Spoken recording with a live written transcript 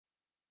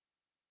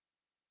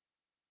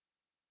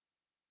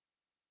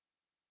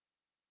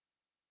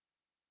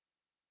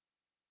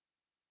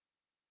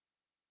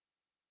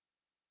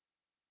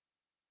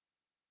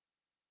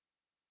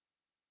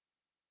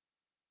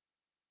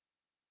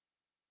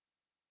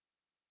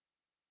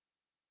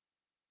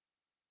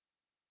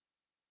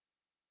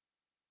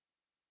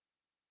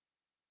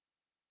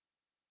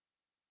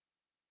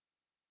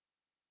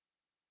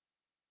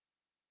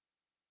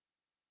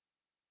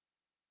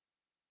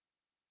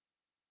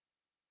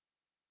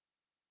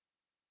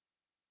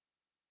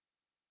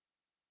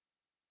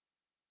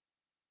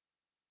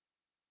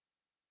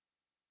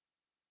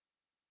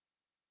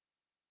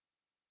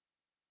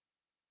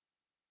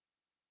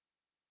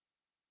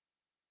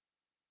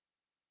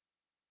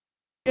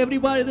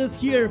everybody that's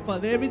here,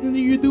 Father, everything that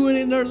you're doing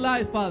in their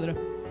life, Father.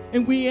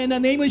 And we, in the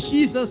name of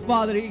Jesus,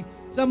 Father,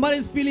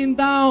 somebody's feeling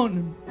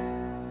down,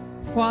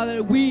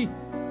 Father, we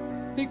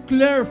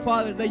declare,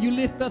 Father, that you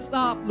lift us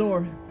up,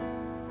 Lord.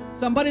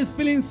 Somebody's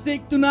feeling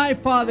sick tonight,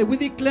 Father. We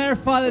declare,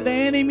 Father, the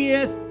enemy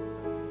is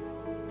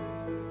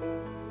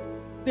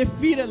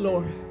defeated,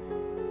 Lord.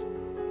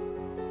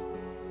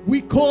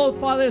 We call,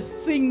 Father,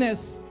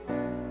 sickness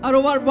out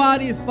of our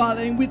bodies,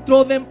 Father, and we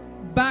throw them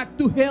back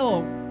to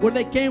hell where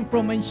they came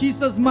from. In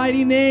Jesus'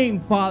 mighty name,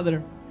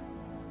 Father.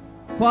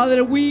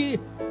 Father, we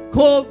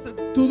call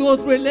to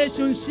those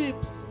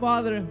relationships,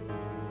 Father,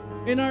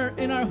 in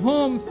our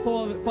homes,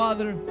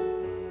 Father,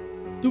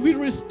 to be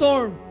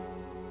restored.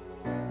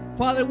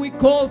 Father, we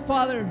call,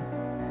 Father,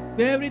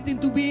 everything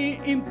to be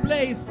in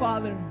place,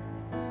 Father.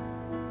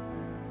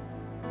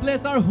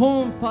 Bless our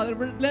home, Father.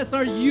 Bless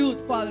our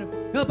youth, Father.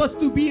 Help us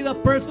to be the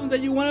person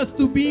that you want us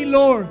to be,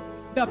 Lord.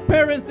 The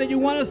parents that you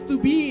want us to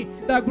be.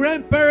 The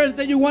grandparents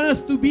that you want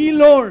us to be,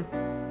 Lord.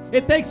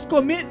 It takes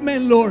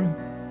commitment, Lord.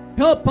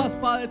 Help us,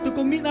 Father, to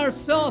commit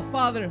ourselves,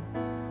 Father.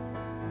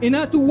 And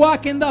not to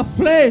walk in the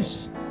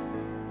flesh.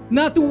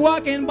 Not to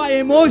walk in by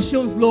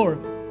emotions, Lord.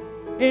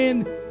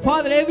 And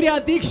Father, every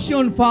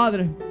addiction,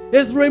 Father,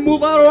 is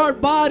removed out of our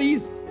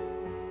bodies.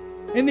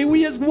 And then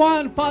we just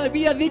want, Father,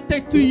 be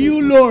addicted to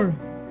you, Lord.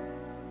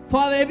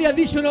 Father, every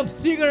addiction of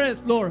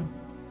cigarettes, Lord,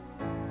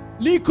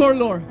 liquor,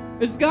 Lord,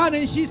 is gone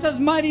in Jesus'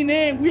 mighty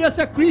name. We as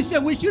a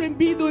Christian, we shouldn't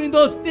be doing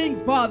those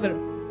things, Father.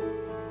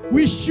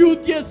 We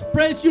should just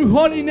praise your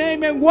holy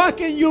name and walk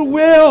in your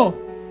will.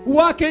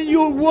 Walk in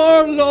your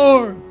word,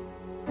 Lord.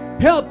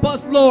 Help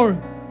us, Lord.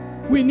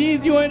 We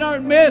need you in our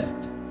midst,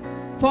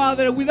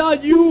 Father.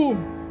 Without you,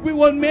 we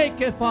won't make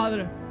it,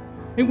 Father.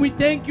 And we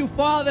thank you,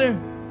 Father,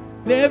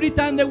 that every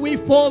time that we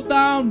fall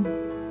down,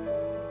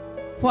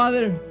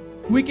 Father,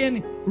 we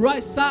can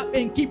rise up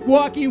and keep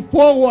walking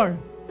forward.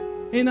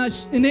 In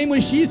the name of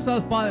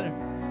Jesus, Father.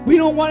 We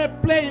don't want to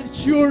play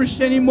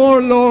church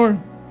anymore, Lord.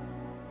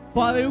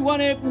 Father, we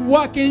want to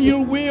walk in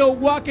your will,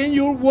 walk in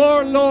your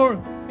word, Lord,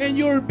 and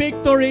your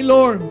victory,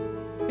 Lord.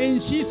 In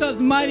Jesus'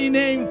 mighty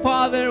name,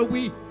 Father,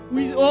 we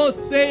all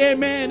say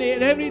amen.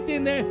 And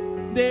everything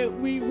that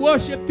we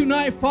worship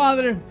tonight,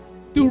 Father,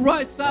 to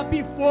rise up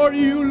before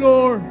you,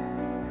 Lord,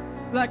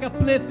 like a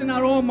pleasant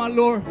aroma,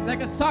 Lord,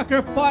 like a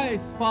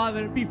sacrifice,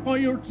 Father, before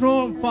your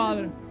throne,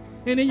 Father.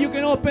 And then you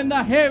can open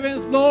the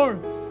heavens,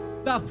 Lord,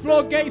 the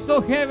floodgates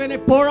of heaven,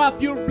 and pour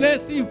up your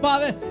blessing,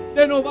 Father,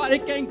 that nobody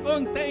can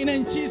contain.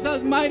 In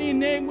Jesus' mighty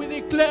name, we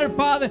declare,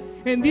 Father,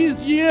 in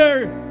this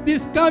year,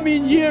 this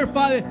coming year,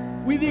 Father,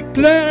 we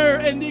declare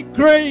and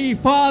decree,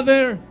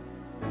 Father,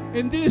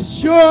 in this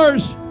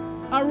church,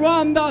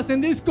 around us,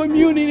 in this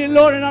community,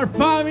 Lord, in our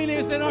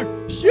families, and our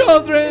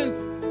children,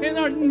 and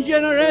our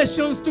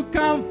generations to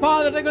come,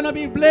 Father, they're going to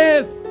be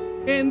blessed.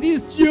 And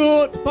this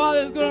youth, Father,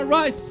 is going to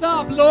rise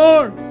up,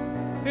 Lord,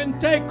 and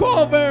take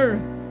over.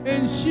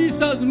 In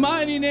Jesus'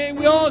 mighty name,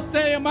 we all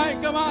say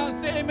amen. Come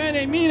on, say amen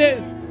and mean it.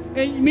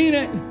 And mean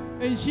it.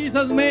 In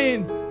Jesus'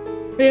 name,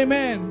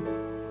 amen.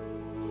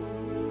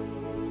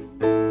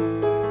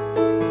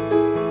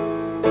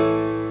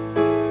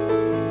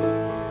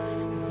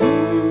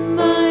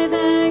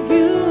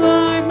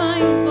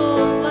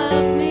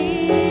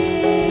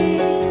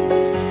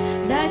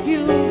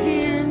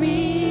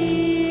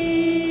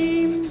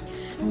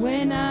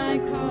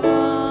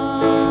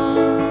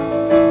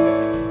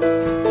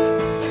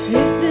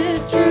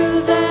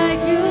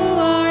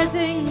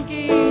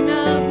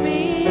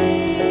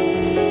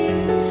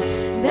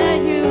 That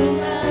you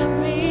love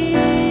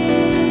me.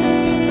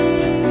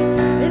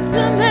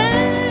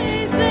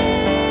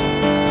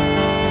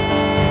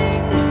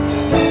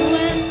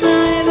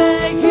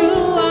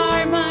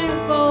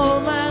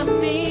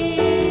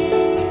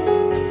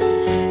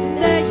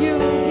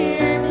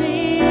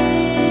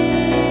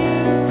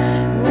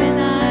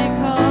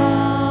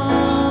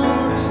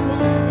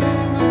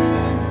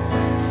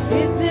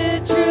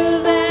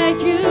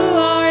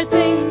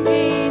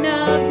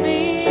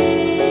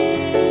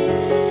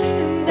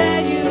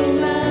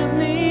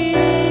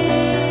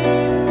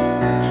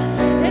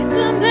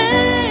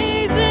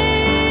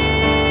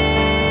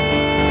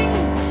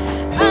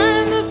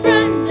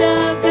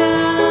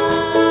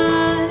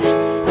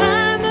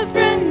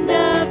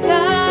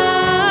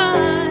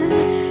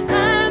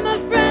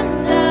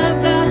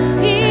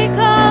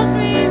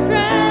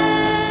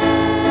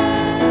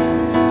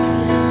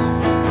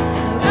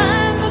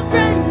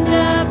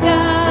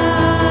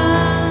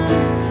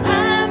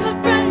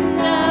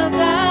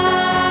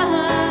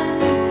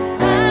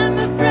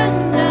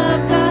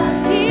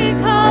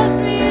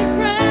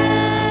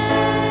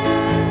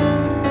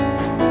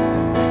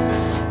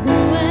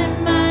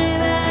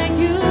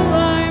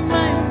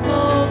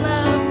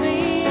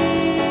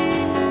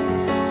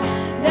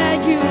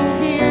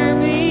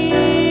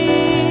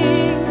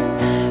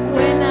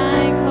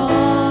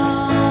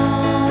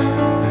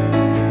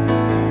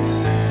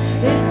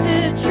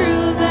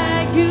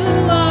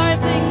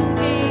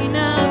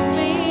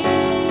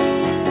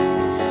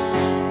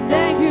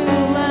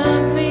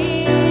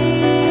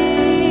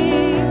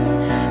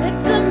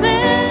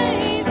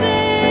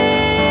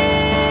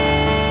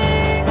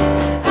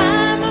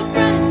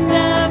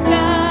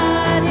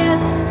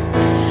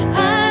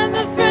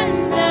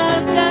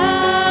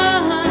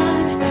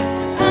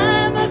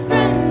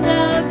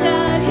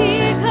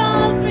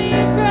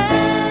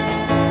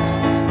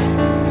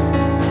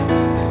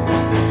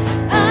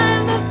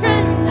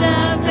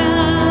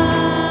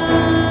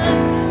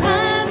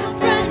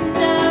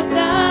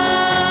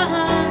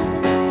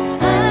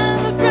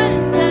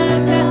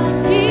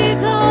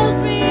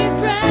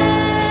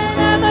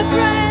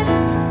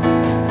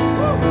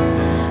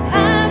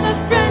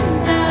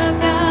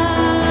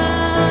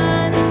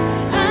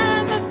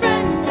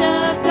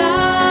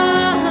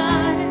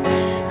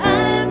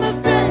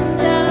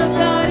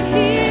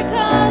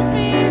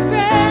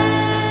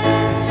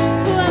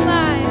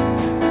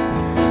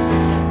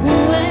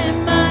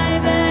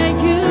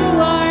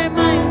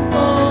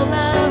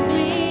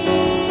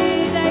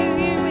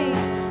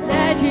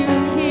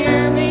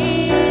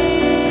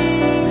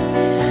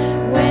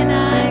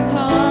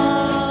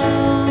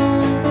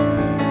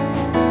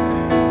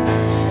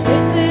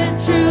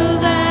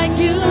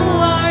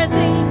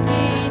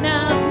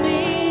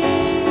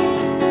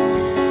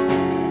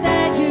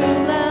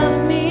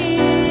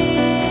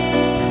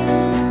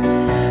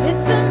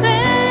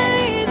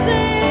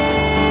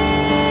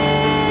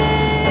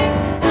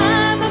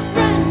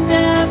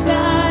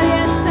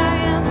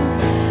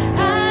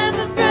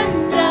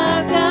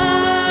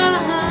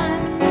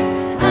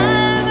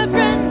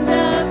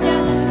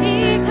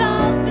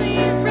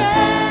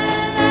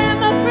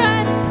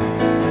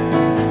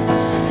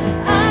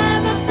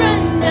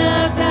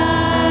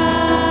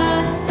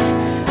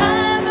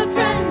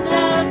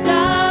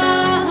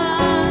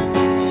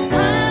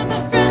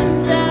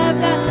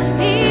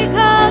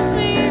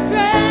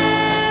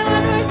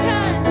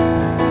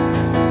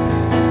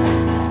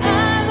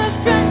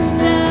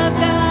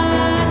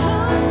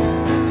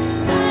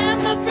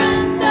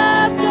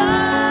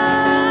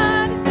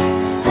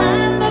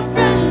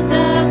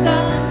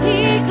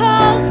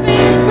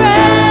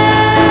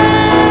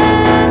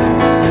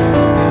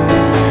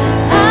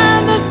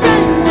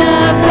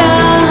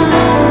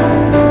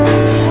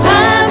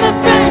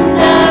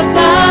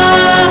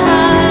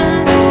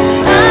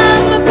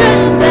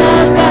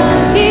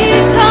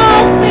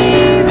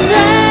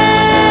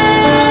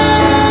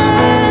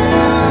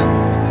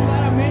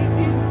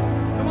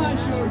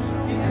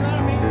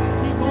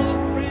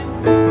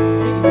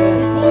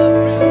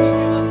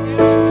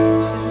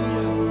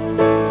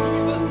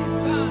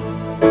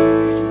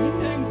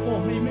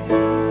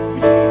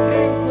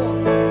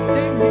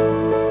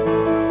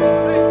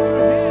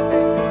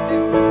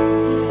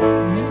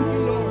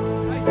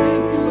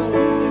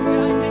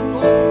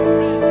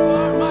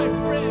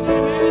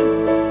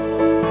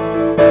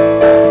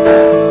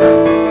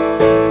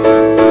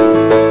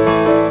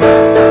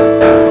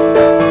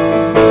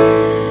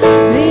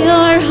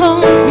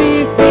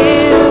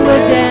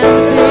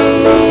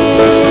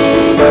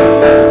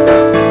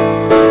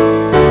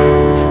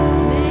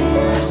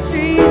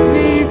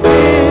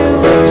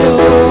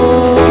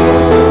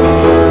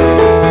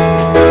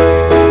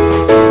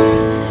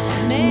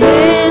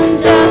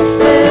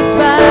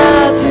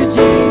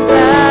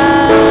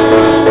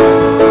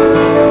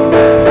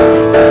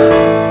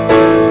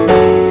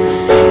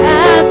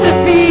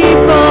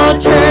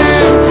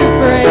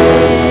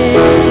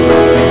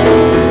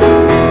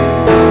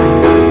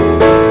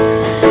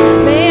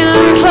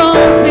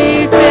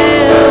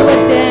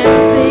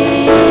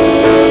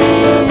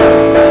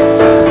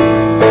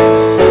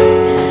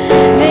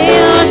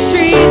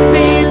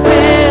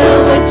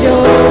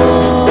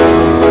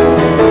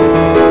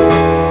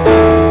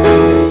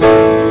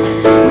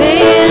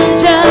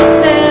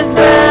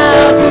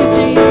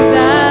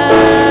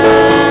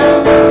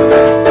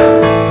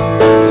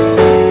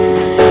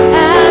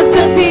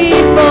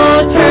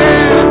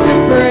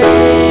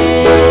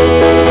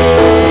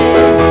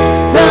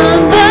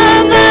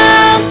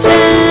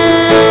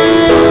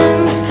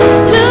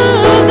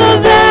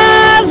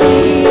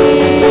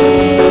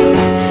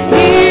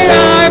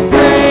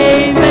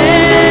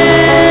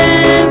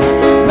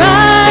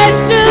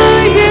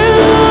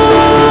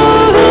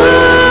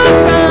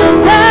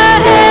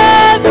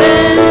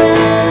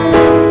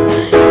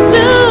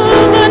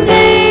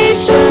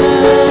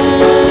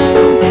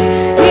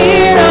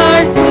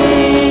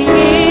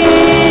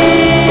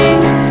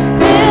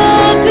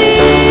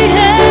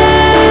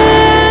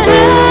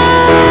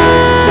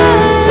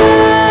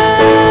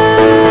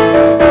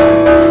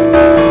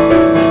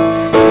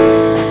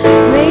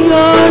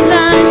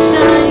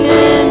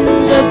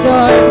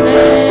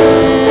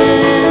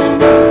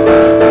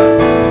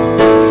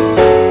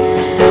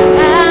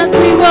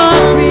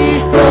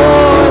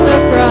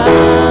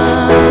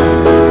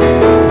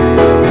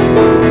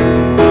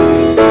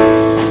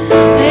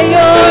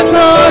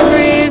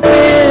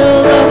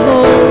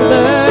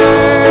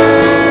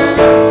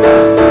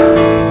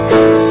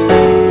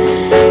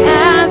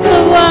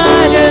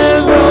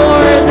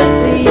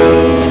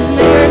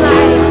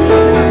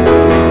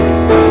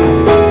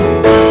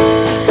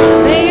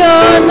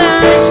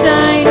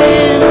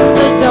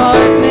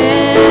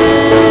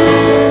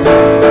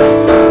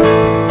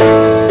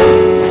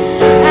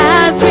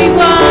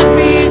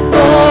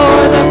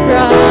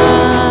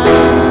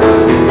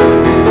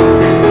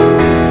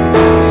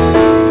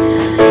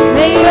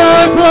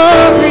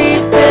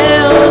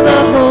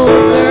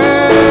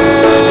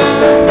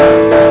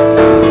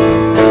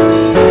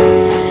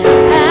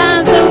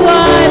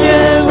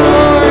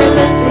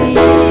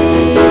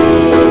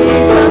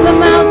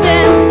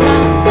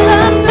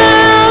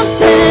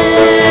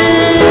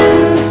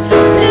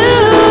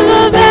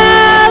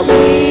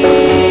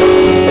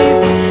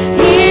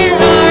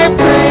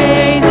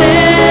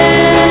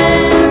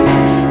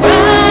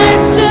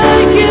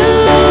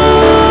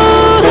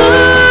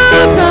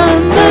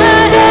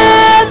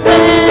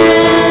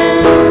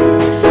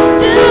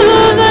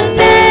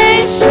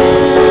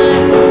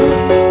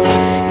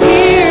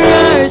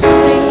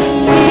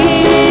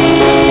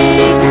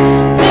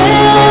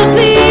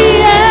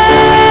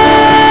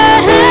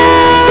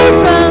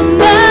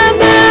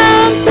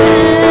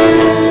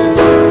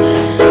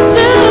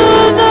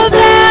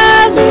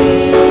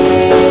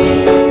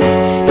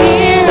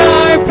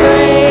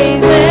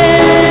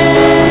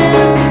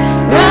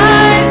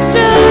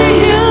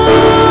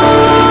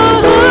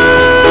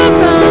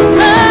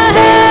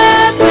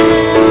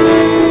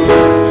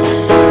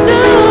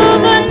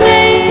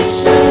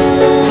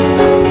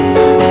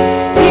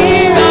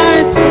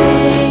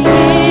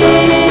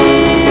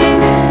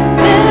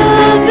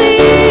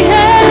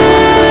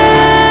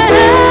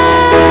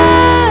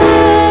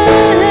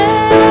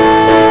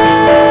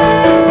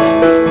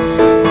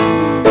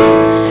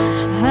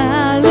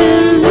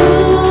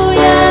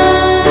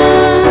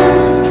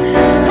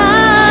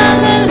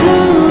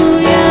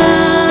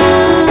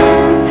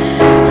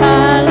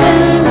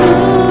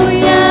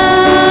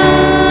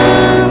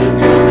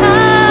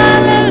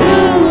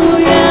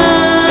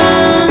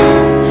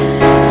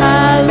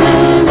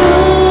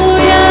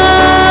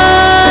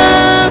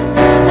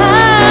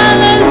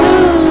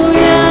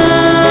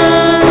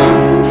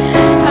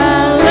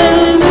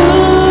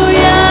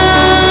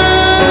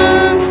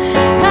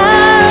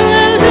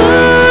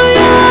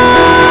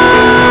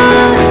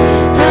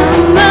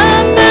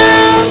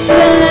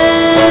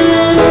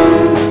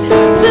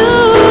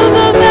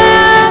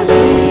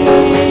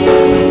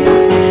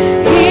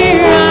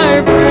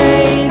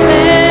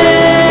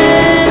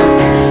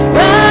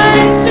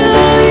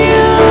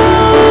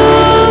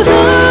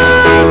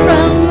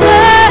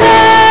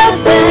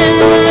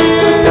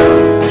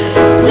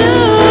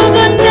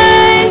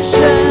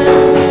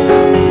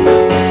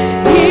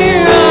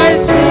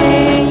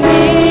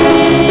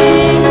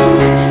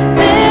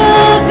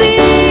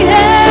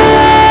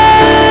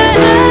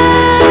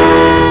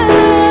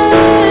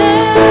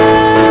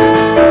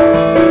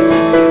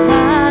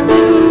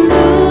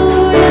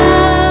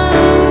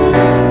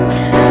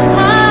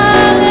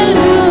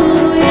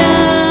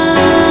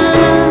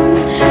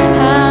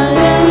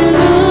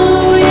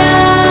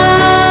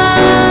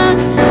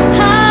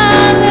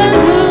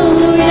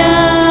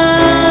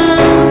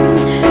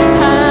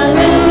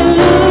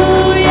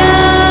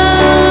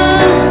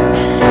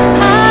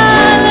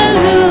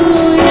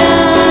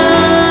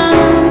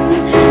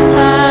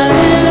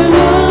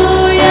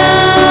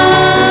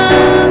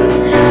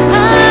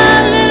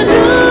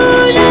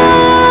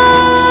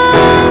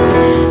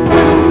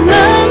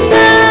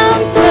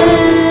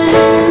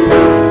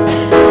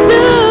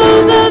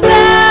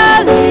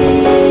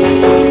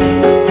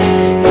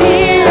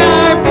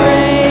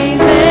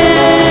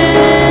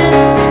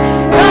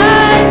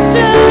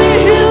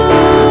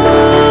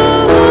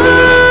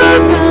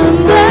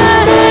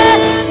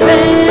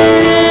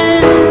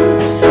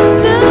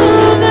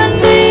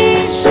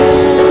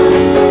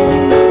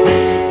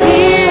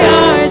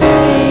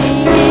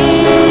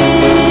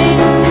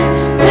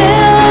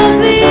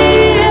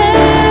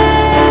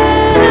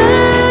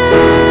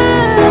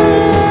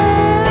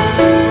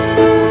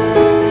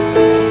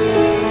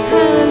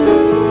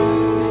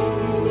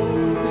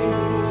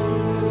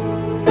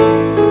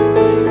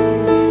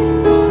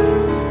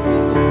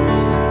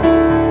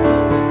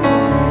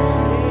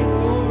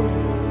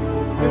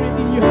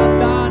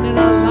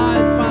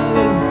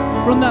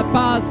 from the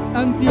past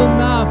until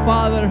now,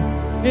 Father.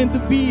 And to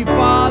be,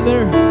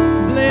 Father,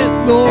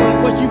 blessed,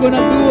 Lord, what you're going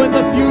to do in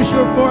the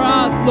future for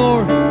us,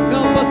 Lord.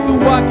 Help us to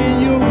walk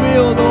in your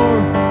will,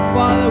 Lord.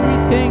 Father, we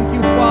thank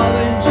you,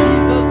 Father, in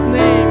Jesus'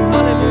 name.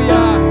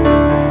 Hallelujah.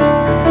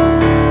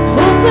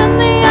 Open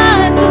the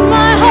eyes of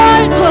my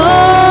heart,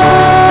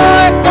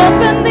 Lord.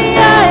 Open the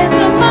eyes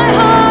of my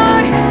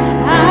heart.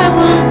 I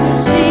want to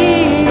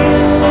see you.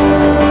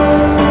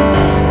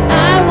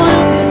 I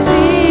want to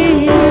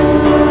see you.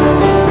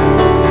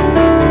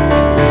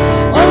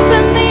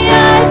 Open the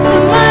eyes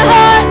of my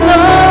heart,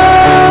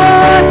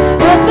 Lord.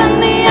 Open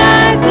the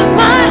eyes of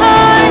my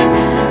heart.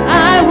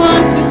 I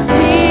want to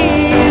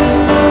see you.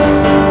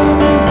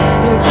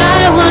 Lord,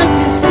 I want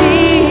to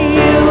see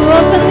you.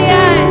 Open the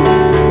eyes.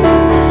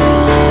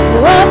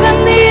 Open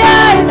the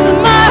eyes of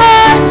my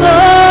heart,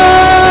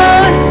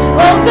 Lord.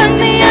 Open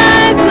the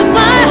eyes of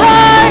my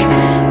heart.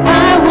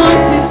 I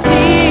want to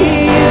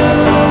see you.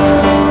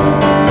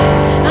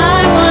 I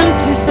want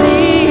to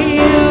see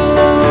you.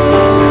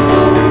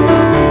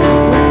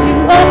 Would you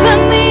open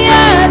the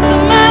eyes of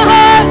my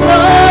heart,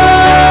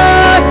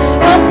 Lord?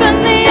 Open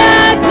the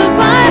eyes of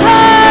my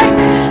heart.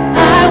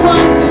 I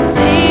want to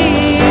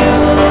see you.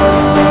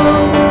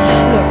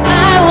 Lord,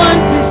 I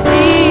want to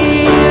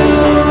see you.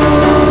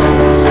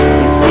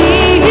 To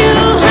see you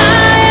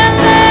high and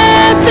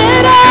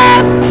lifted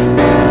up,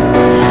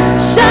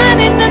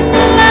 shining in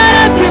the light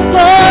of your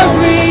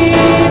glory.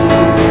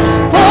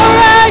 Pour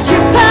out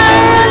your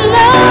power and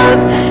love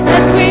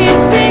as we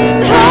sing,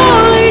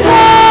 holy,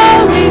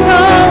 holy,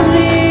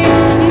 holy.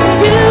 Is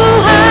you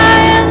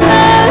high and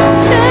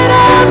lifted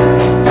up,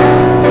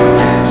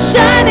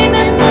 shining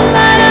in the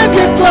light of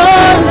your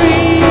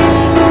glory.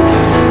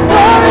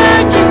 Pour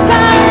out your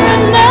power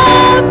and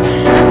love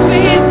as we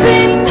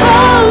sing,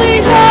 holy,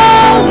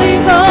 holy,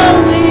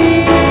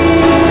 holy.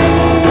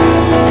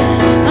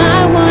 I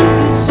want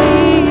to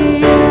see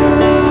you.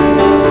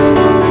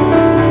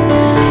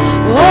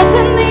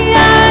 Open the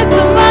eyes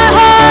of my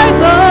heart,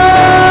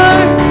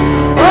 Lord.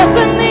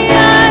 Open the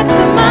eyes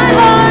of my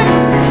heart.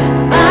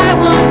 I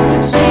want to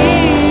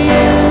see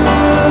you.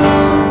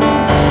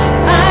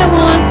 I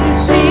want to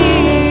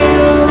see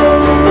you.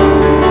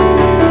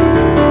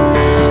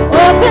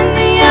 Open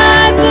the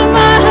eyes of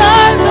my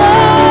heart,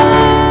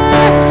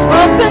 Lord.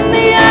 Open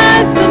the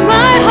eyes of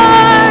my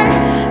heart.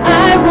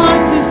 I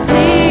want to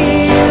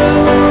see you.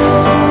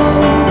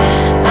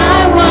 I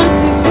want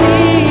to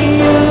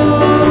see you.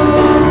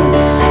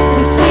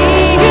 To see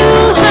you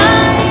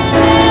high and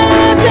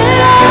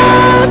lifted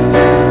up,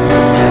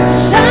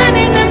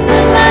 shining in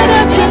the light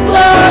of your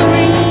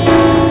glory.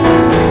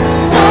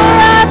 Pour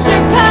out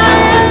your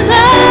power and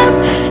love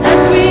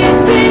as we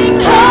sing,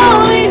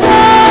 holy,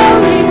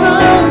 holy,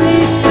 holy.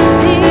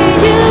 See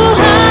you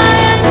high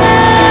and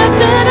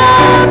lifted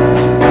up,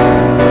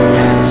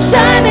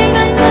 shining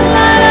in the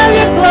light of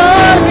your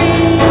glory.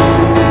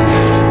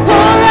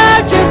 Pour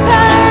out your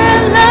power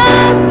and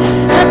love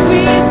as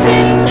we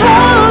sing,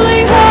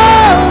 holy,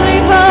 holy,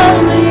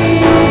 holy.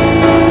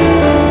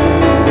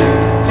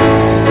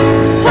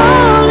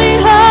 Holy,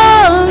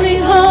 holy,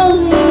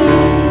 holy.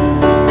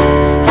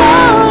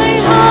 Holy,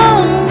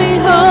 holy,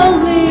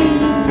 holy.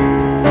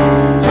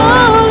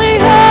 Holy,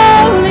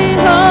 holy,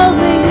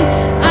 holy.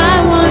 I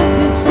want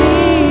to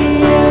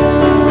see you.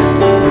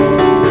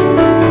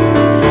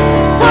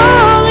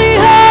 Holy,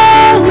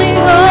 holy,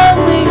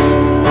 holy.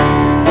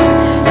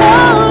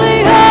 Holy,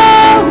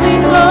 holy,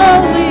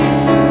 holy.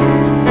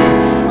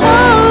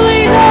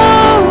 Holy,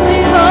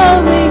 holy,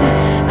 holy.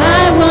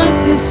 I want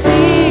to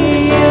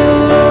see you.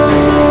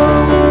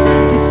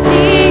 To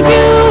see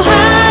you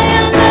high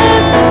and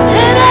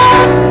lifted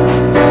up,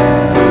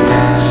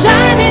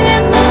 shining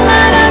in the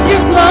light of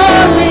your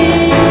glory.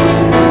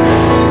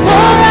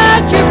 Pour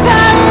out your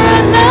power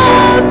and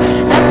love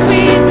as we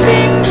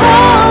sing,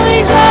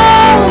 holy,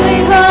 holy,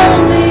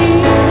 holy.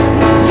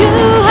 You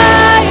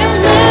high and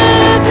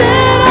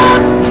lifted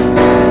up,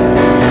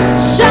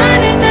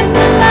 shining in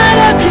the light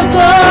of your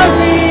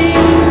glory.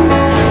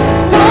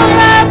 Pour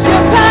out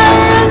your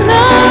power and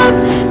love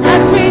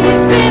as we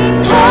sing,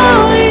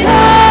 holy,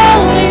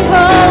 holy,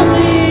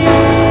 holy.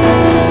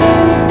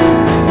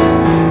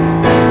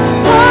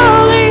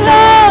 Holy,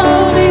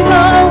 holy,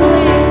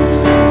 holy.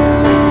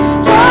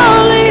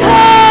 Holy,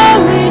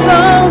 holy,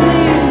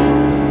 holy.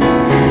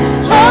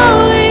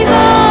 Holy,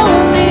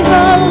 holy,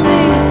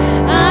 holy.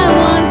 I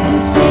want to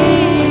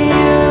see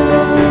you.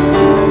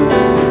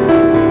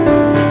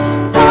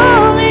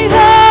 Holy,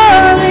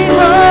 holy,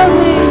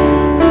 holy.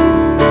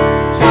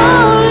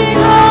 Holy,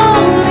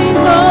 holy,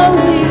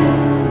 holy.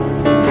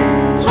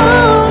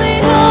 Holy,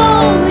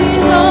 holy,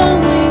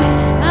 holy.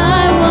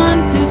 I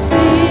want to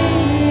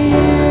see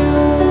you.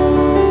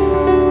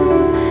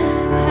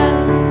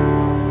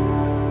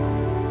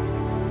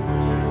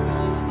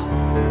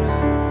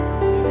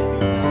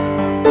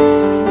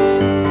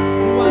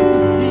 We want to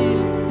see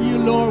you,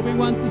 Lord. We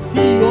want to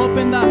see you.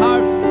 Open the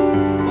hearts.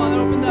 Father,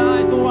 open the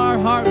eyes of our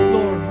hearts,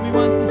 Lord. We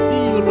want to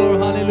see you, Lord.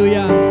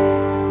 Hallelujah.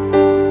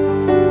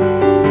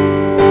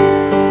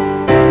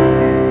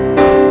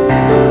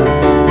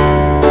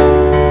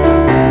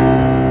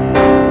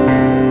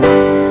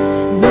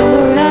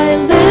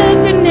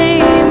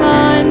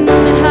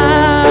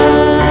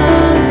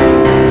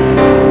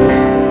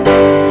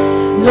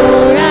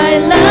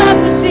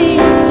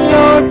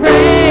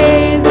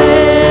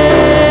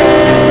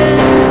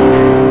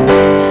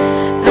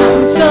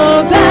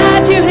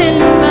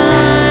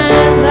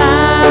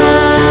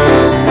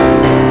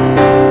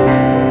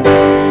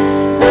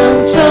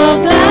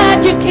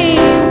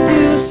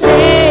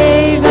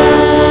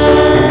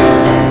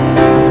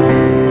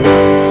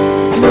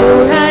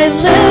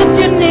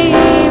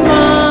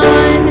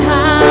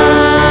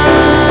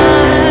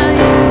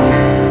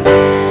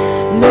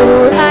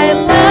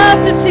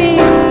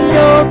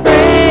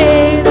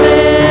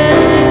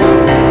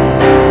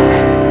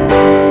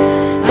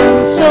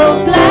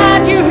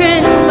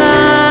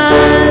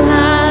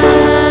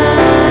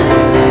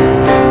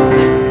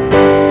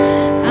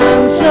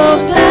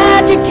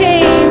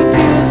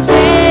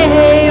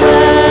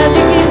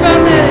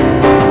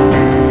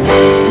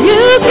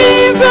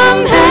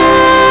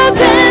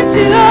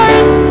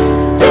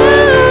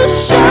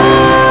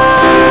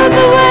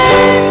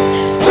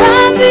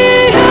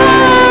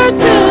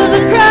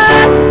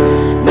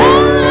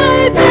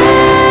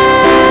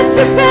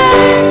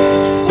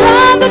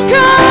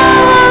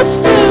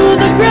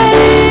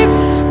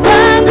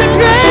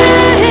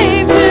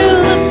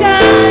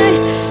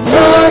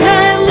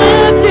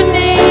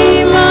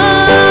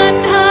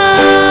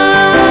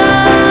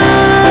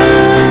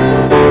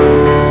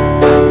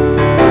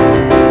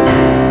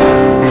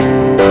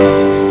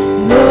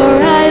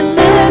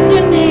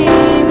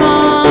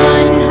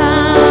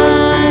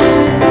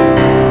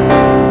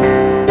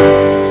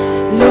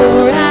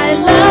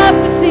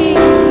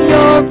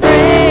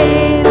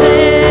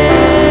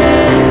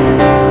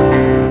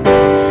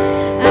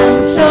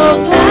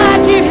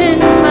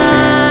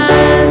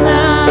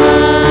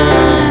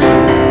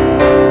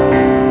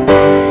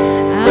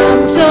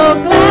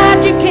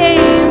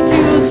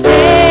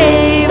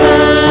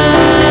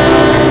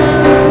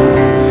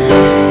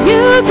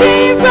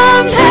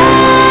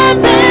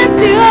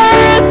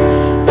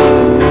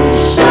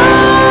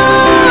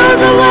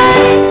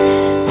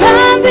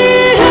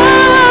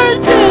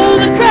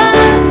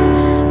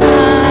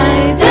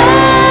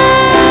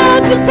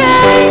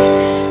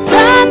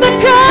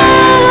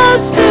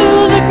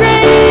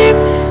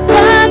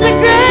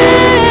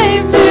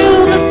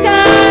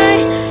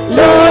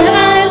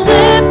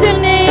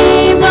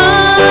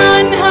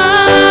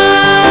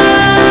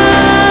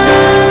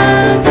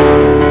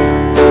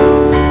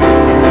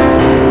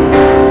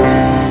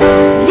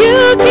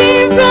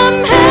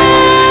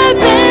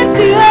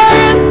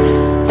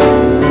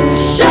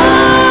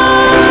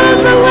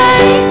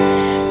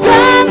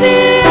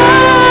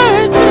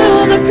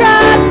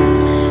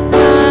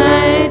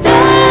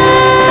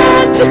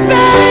 to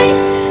faith,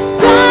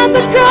 from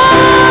the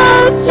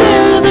cross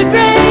to the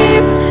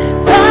grave,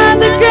 from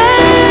the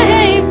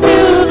grave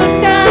to the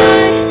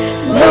sky.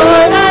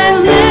 Lord, I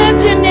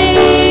lift your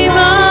name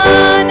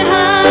on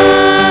high.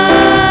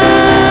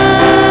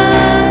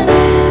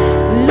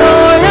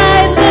 Lord,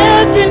 I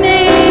lift your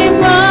name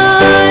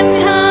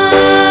on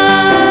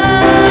high.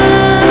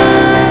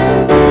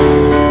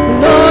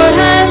 Lord,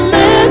 I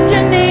lift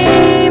your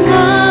name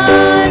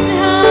on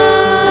high.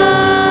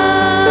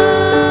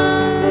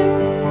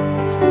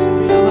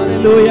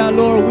 Hallelujah,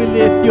 Lord, we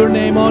lift your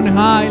name on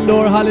high,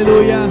 Lord,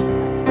 hallelujah.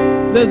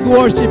 Let's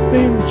worship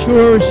him,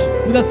 church,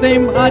 with the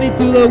same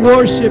attitude of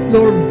worship,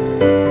 Lord.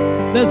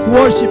 Let's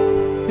worship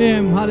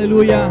him,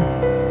 hallelujah.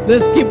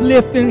 Let's keep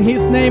lifting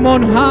his name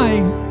on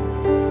high.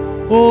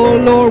 Oh,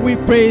 Lord, we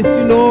praise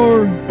you,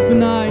 Lord,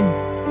 tonight.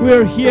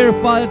 We're here,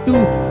 Father,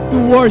 to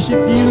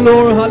worship you,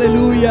 Lord,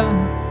 hallelujah.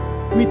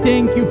 We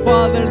thank you,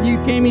 Father, you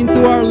came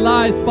into our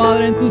lives,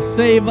 Father, and to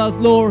save us,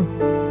 Lord.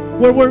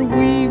 Where were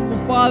we,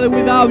 Father,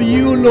 without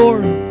you,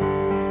 Lord?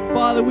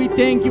 Father, we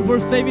thank you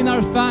for saving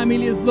our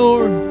families,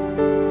 Lord,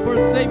 for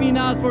saving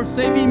us, for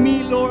saving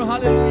me, Lord,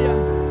 hallelujah.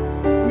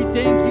 We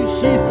thank you,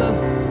 Jesus,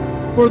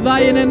 for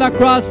dying on the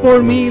cross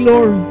for me,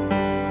 Lord,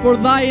 for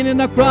dying on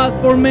the cross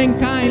for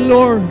mankind,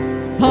 Lord.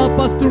 Help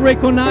us to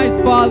recognize,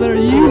 Father,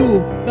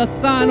 you, the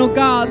Son of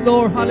God,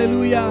 Lord,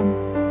 hallelujah.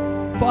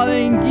 Father,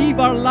 and give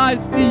our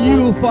lives to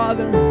you,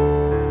 Father,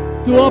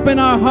 to open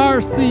our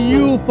hearts to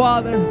you,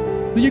 Father,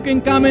 so you can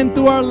come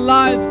into our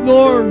lives,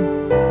 Lord,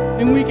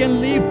 and we can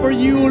live for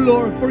you,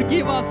 Lord.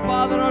 Forgive us,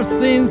 Father, our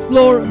sins,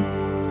 Lord.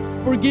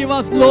 Forgive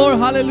us, Lord,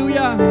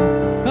 hallelujah.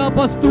 Help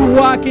us to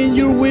walk in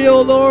your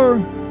will,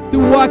 Lord, to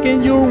walk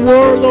in your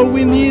word, Lord.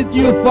 We need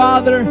you,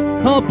 Father.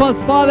 Help us,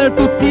 Father,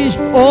 to teach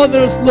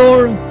others,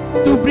 Lord,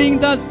 to bring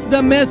the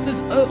message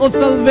of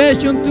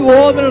salvation to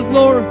others,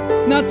 Lord.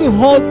 Not to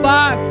hold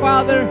back,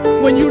 Father,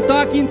 when you're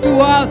talking to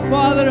us,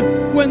 Father,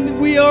 when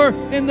we are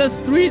in the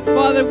streets,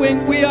 Father,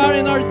 when we are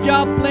in our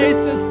job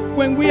places,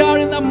 when we are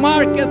in the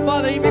market,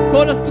 Father. If you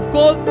call us to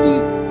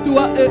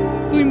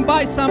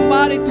invite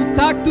somebody, to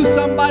talk to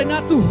somebody,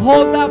 not to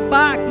hold that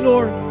back,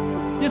 Lord.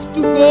 Just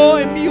to go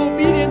and be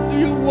obedient to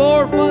your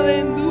word, Father,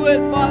 and do it,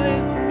 Father,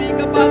 and speak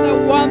about the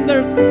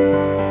wonders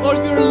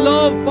of your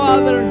love,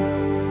 Father.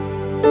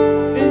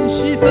 In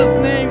Jesus'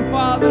 name,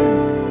 Father,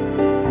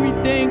 we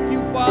thank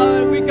you,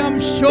 Father. We come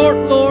short,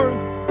 Lord.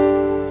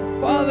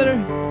 Father,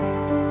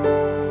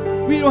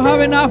 we don't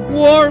have enough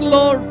word,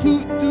 Lord,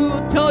 to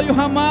tell you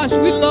how much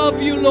we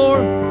love you,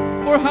 Lord.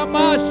 For how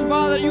much,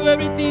 Father, you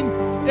everything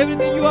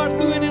you are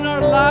doing in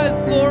our lives,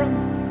 Lord.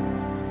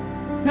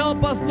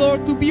 Help us,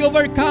 Lord, to be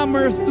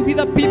overcomers, to be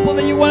the people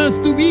that you want us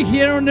to be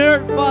here on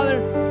earth,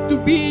 Father. To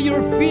be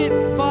your feet,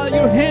 Father,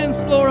 your hands,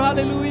 Lord,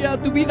 hallelujah.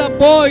 To be the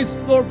voice,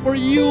 Lord, for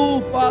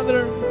you,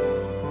 Father.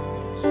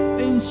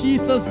 In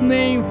Jesus'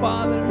 name,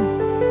 Father.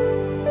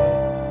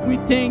 We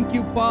thank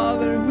you,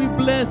 Father. We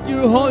bless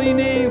your holy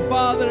name,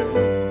 Father.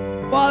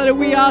 Father,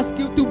 we ask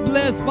you to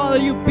bless, Father,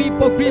 you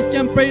people,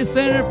 Christian Prayer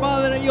Center,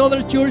 Father, and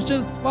other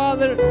churches,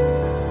 Father,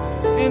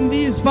 in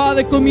this,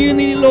 Father,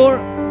 community,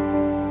 Lord.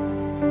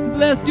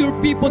 Bless your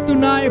people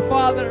tonight,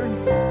 Father.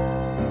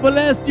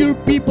 Bless your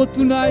people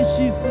tonight,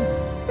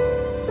 Jesus.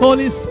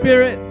 Holy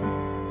Spirit.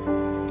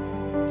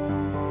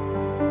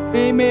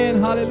 Amen.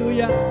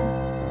 Hallelujah.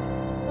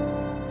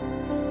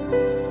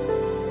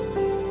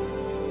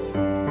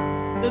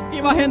 Let's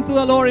give a hand to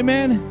the Lord,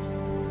 amen.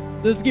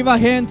 Let's give a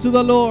hand to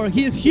the Lord.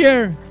 He's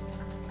here.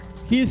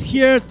 He's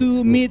here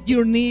to meet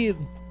your need.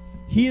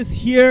 He's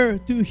here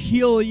to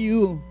heal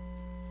you.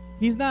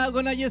 He's not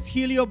going to just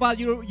heal you about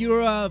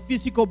your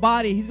physical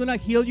body. He's going to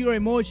heal your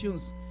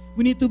emotions.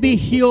 We need to be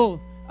healed.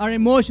 Our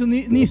emotion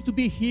needs to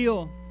be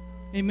healed.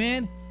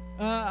 Amen.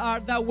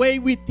 The way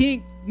we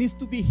think needs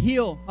to be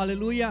healed.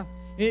 Hallelujah.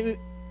 It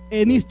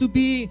needs to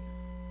be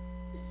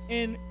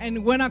in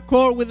one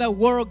accord with the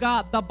Word of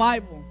God, the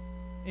Bible.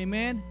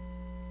 Amen.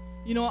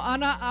 You know,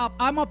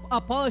 I'm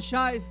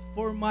apologize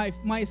for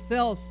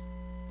myself,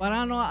 but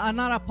I'm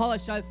not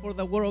apologize for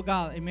the Word of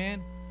God.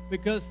 Amen.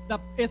 Because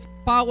it's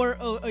power,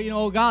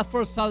 God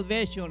for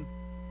salvation.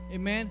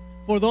 Amen.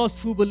 For those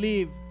who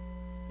believe.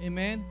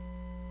 Amen.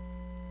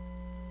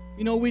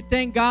 You know, we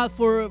thank God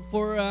for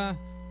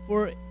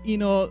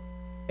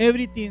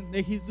everything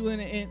that He's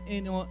doing.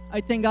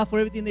 I thank God for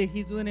everything that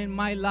He's doing in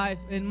my life,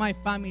 in my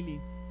family,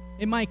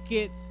 in my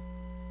kids.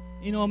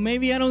 You know,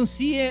 maybe I don't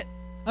see it.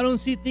 I don't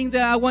see things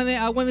that I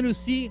wanted to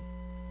see.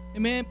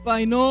 Amen. But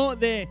I know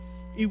that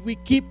if we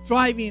keep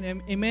striving,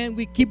 amen,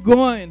 we keep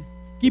going.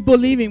 Keep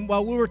believing.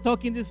 While we were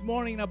talking this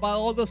morning about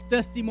all those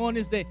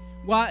testimonies that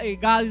what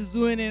God is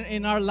doing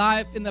in our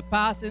life in the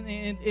past and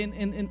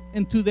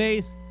in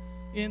today's,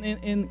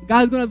 and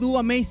God's gonna do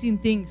amazing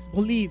things.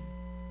 Believe,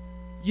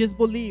 just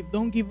believe.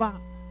 Don't give up.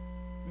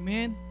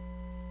 Amen.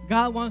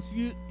 God wants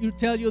you to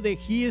tell you that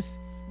He is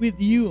with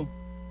you.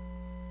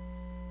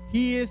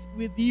 He is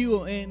with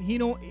you, and He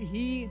don't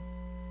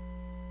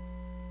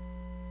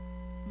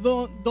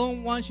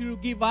want you to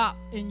give up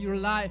in your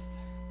life.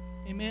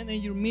 Amen.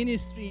 In your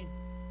ministry.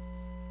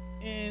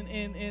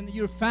 and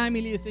your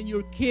families and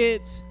your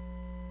kids.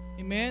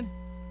 Amen.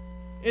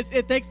 It's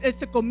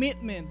a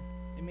commitment.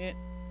 Amen.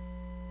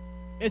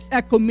 It's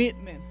a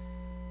commitment.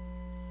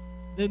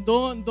 Then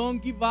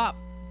don't give up.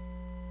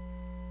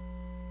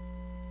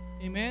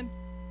 Amen.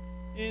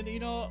 And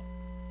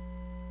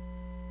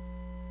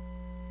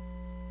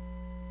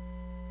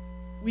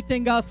we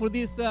thank God for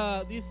these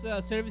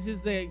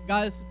services that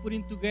God is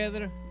putting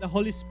together, the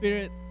Holy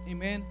Spirit.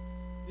 Amen.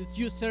 These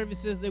youth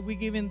services that we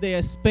give in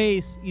the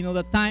space,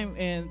 the time,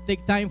 and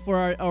take time for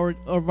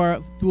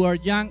our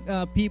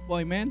young people.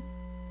 Amen.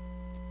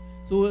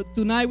 So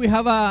tonight we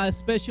have a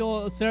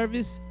special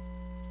service,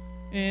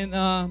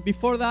 and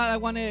before that, I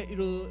want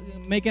to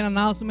make an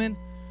announcement.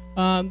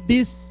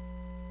 This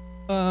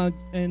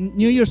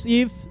New Year's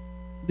Eve,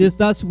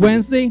 that's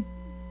Wednesday.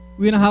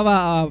 We're gonna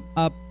have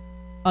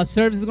a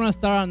service is gonna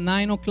start at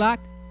 9 o'clock.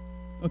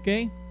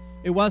 Okay,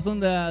 it was on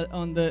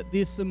the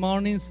this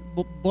morning's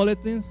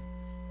bulletins.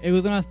 It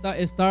was gonna start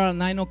at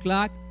 9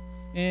 o'clock,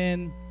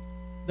 and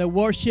the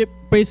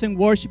praise and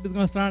worship is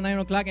gonna start at 9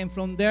 o'clock. And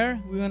from there,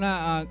 we're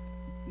gonna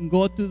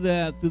go to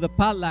the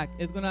potluck.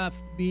 It's gonna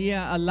be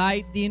a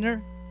light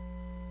dinner.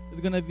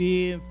 It's gonna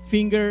be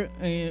finger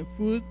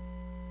food.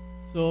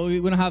 So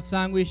we're gonna have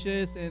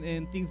sandwiches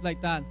and things like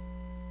that.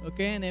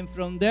 Okay, and then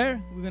from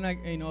there, we're gonna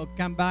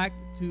come back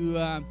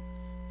to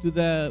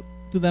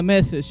the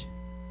message,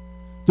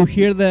 to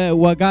hear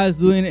what God's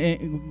doing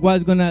and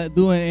what's gonna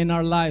do in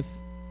our lives.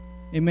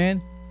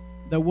 Amen.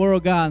 The Word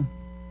of God.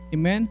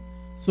 Amen.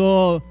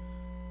 So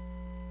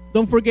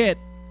don't forget,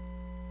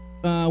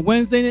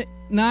 Wednesday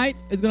night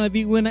is gonna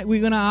be when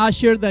we're gonna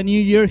usher the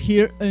new year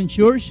here in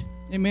church.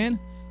 Amen.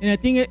 And I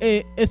think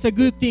it's a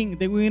good thing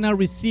that we're gonna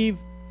receive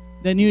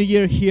the new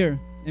year here.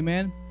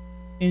 Amen.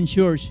 In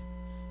church.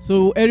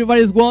 So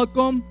everybody's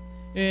welcome,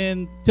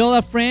 and tell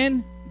a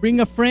friend, bring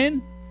a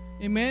friend.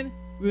 Amen.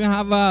 We're gonna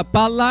have a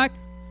potluck,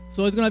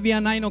 so it's gonna be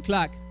at 9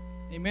 o'clock.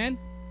 Amen.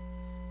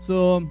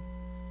 So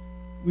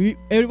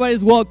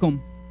everybody's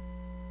welcome.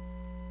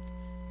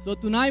 So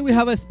tonight we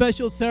have a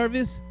special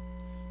service.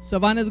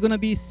 Savannah is gonna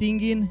be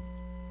singing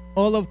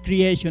all of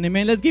creation.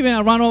 Amen. Let's give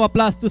a round of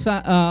applause to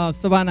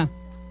Savannah.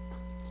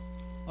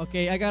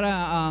 Okay, I got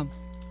a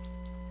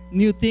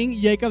new thing.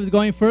 Jacob is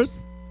going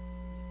first.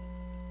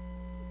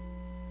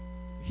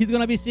 He's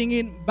gonna be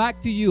singing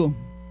 "Back to You."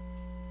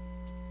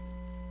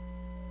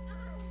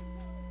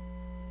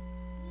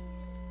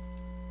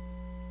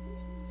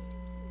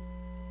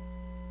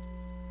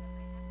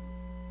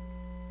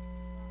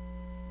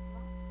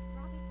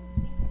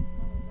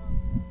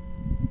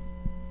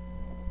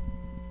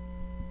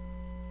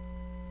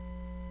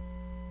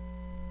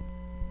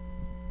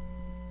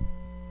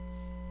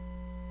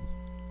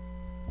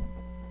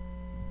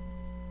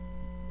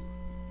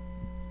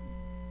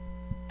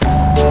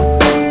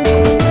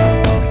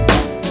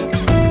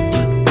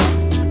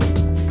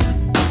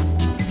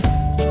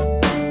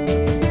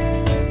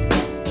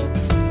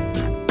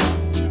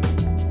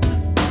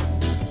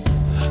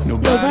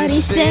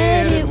 Nobody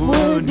said it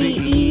would be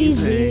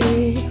easy.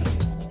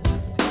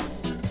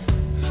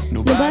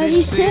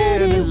 Nobody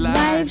said it,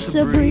 life's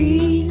a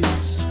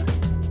breeze.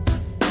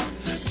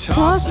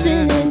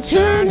 Tossing and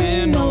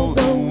turning, oh,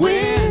 the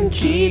wind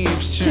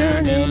keeps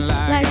churning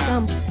like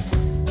I'm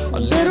a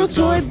little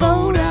toy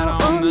boat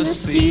out on the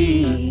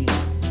sea.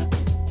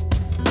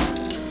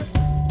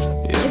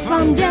 If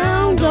I'm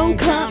down, don't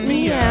cut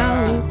me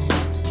out.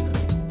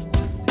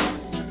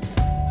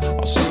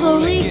 I'll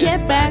slowly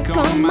get back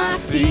on my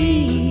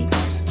feet.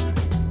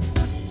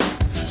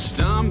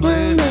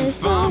 Stumbling and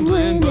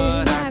fumbling,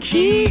 but I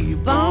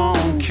keep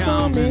on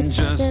coming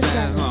just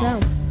as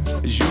long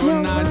as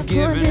you're not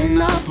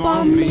giving up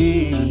on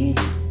me.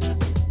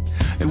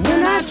 And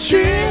when I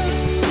trip,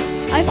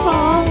 I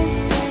fall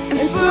and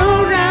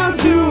slow down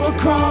to a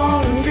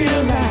crawl and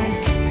feel like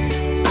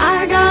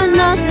I got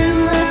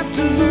nothing left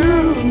to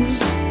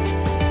lose.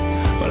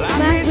 Well, I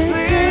may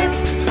slip,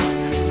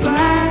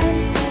 slide,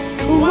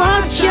 and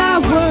watch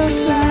our worlds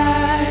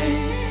collide,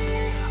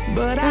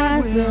 but I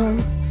will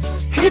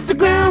hit the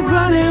ground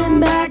running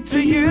back to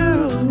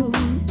you.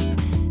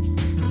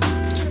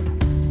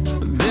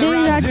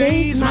 There are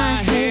days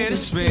my head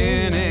is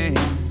spinning,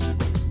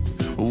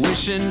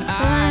 wishing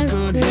I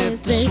could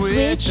hit the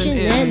switch and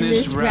end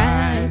this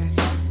ride.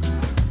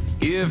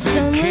 If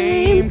it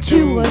came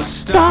to a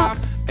stop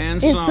and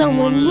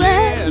someone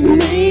let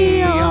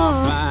me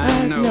off,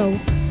 I know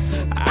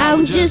I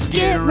would just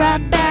get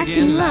right back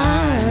in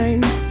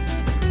line.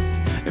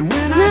 And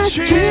when I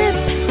trip,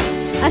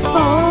 I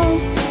fall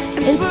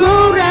and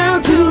slow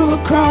down to a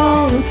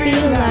crawl and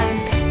feel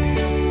like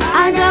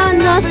I got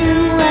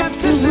nothing left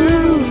to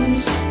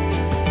lose.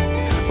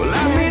 Well,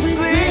 I may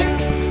slip,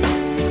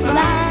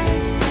 slide,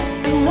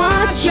 and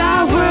watch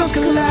our worlds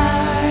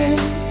collide,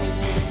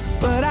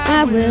 but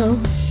I will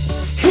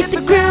hit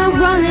the ground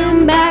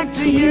running back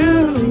to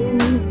you.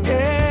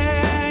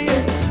 Yeah,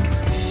 yeah.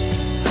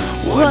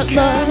 What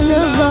kind of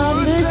love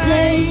would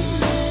say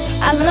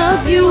I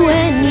love you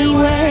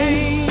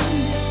anyway?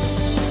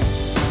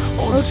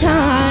 Oh,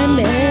 time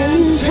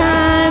and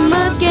time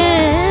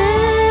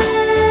again,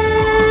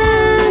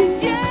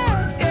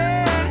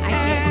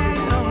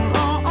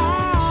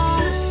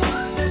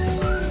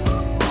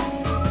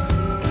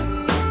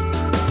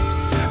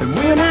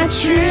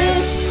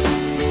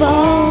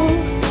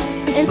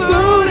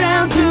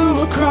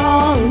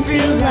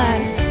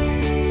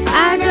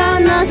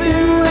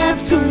 nothing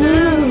left to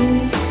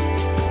lose.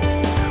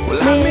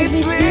 Well, I may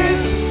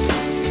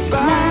slip,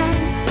 slide,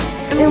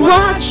 And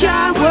watch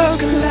our worlds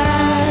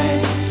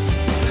collide.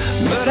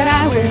 But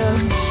I will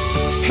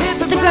hit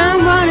hit the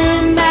ground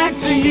running back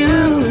to you.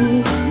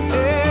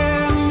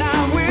 and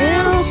I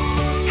will.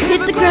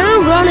 Hit the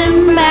ground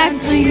running back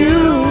to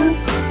you.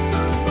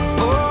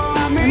 Oh,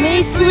 I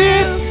May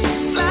slip,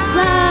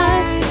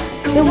 slide,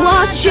 and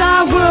watch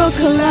our worlds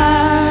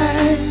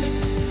collide.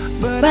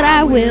 But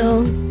I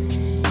will,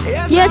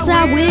 yes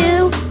I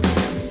will,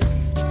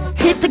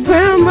 hit the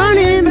ground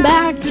running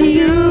back to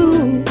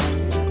you.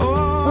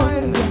 Oh,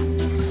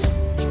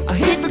 I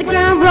Hit the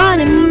ground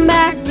running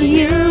back to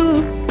you.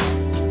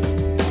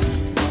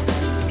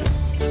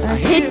 I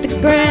hit the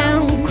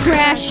ground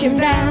crashing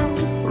down,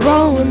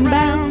 rolling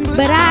bound,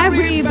 but I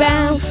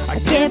rebound. I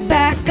get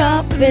back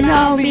up and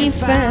I'll be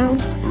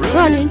found,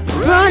 running,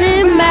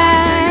 running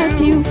back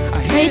to you. I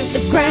hit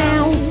the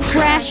ground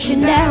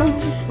crashing down,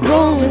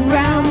 rolling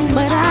round,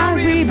 but I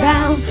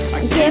rebound.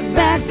 I get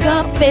back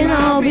up and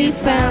I'll be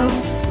found,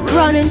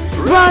 running,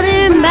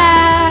 running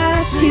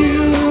back to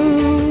you.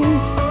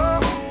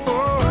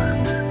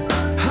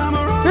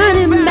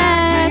 Running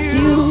back to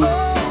you,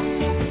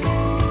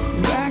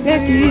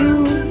 back to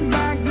you,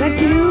 back to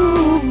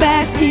you,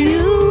 back to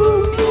you,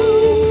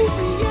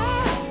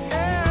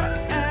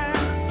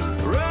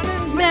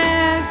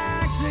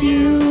 back to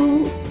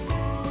you.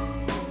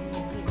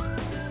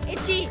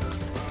 Itchy.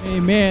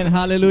 Amen.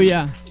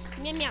 Hallelujah.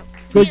 Meow, meow.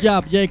 Good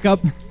job,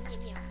 Jacob. Meow, meow,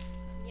 meow,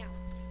 meow.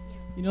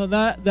 You know,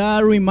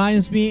 that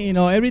reminds me, you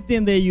know,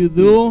 everything that you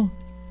do,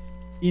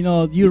 you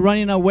know, you're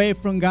running away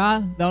from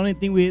God. The only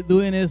thing we're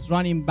doing is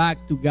running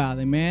back to God.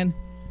 Amen.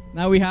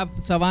 Now we have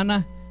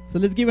Savannah. So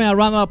let's give her a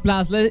round of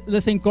applause.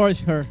 Let's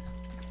encourage her.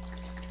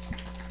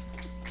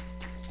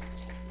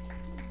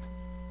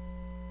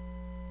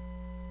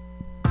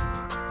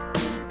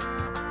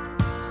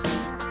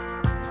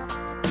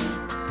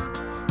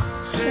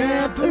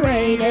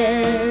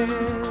 Separated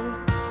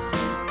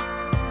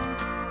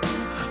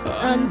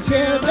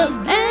until the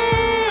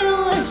veil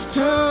was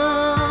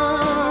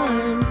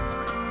torn.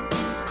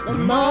 The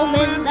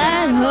moment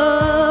that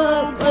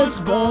hope was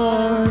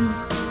born,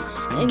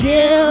 and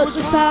guilt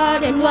was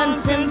pardoned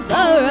once and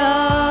for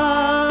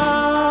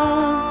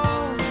all.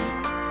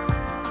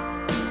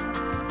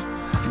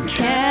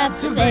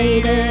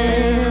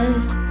 Captivated,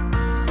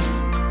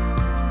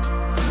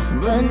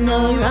 but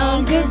no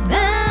longer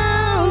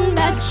bound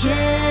by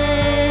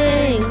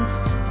chains.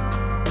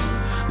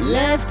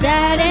 Left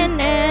at an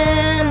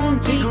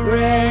empty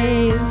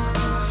grave,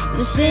 the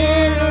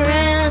sinner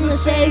and the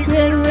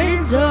sacred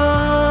resolved.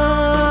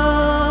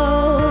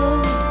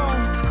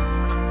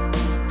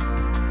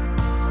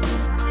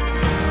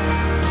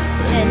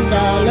 And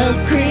all of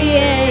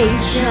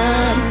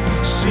creation,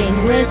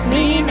 sing with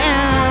me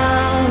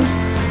now.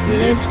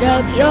 Lift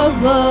up your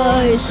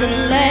voice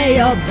and lay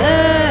your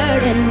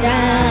burden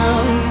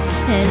down.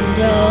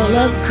 And all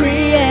of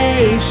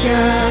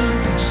creation,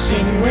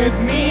 sing with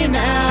me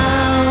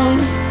now.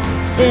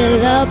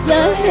 Fill up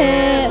the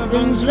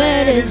heavens,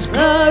 let its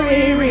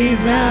glory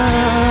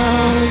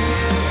resound.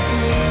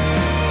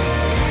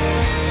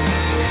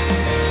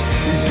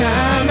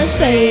 Time has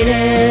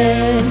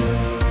faded,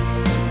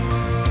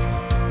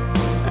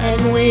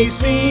 and we've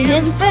seen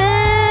him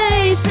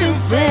face to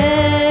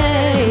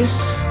face.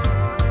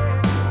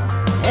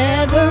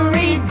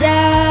 Every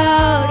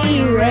doubt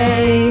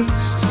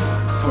erased,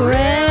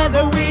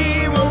 forever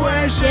we will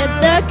worship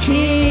the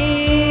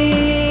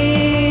King.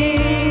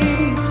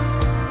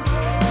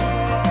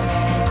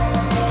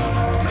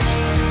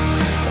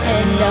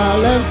 And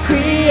all of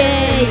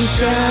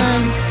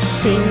creation,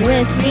 sing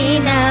with me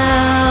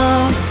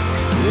now.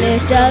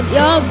 Lift up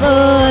your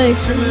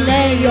voice and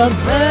lay your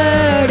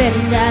burden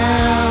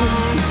down.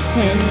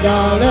 And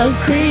all of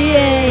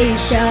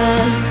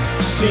creation,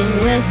 sing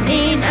with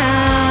me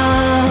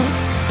now.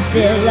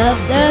 Fill up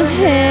the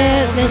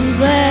heavens,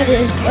 let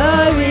his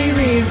glory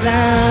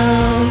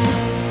resound.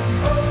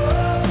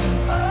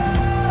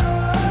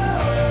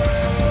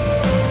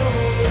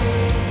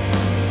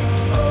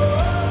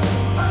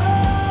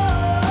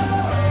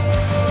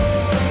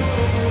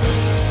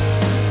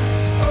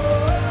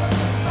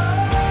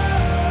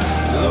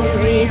 The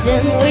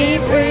reason we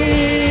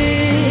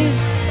breathe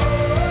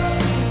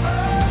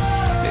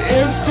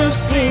is to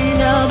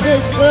sing of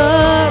his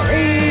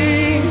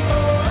glory.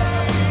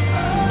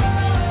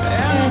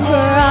 For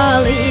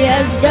all he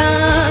has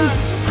done,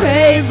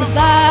 praise the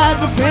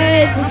Father,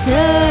 praise the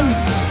Son,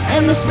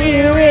 and the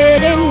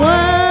Spirit in one.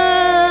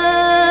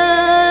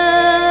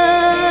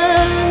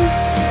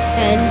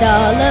 And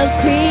all of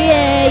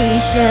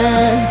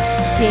creation,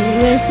 sing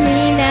with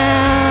me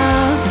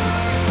now.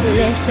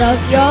 Lift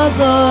up your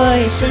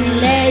voice and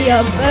lay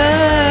your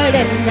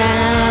burden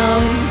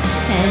down.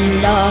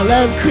 And all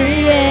of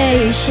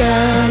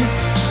creation,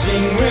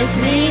 sing with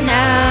me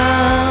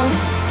now.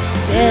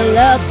 Fill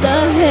up the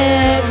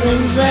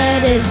heavens,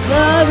 let his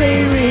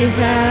glory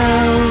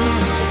resound.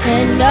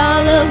 And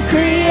all of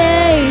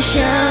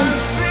creation,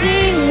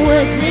 sing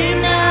with me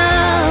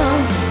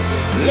now.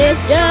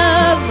 Lift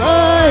a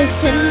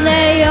voice and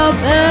lay your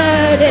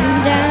burden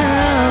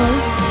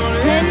down.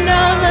 And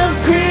all of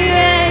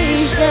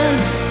creation,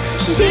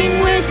 sing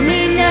with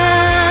me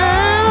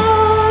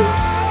now.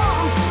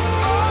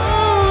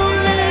 Oh,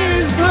 let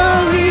His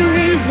glory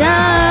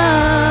resound.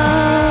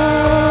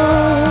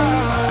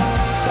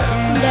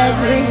 And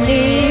every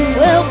knee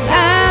will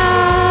bow.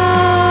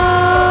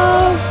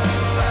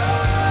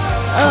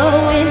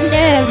 Oh, and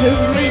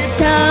every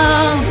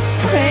tongue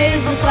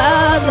praise the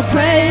Father,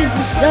 praise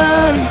the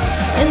Son,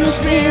 and the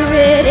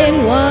Spirit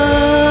in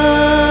one.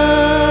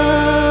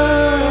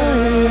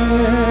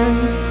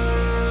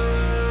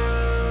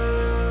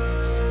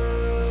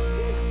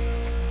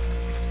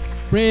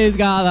 Praise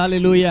God,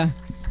 hallelujah.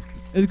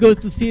 It's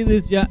good to see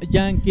these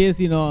young kids,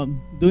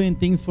 doing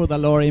things for the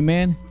Lord,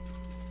 amen.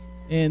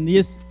 And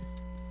just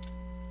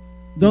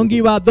don't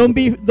give up. Don't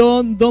be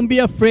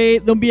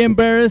afraid. Don't be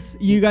embarrassed.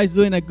 You guys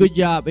doing a good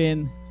job.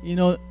 And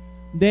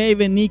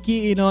Dave and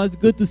Nikki, it's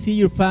good to see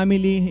your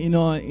family.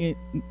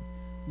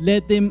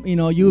 Let them,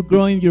 you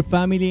grow in your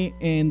family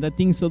and the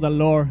things of the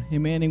Lord,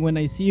 amen. And when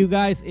I see you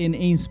guys, it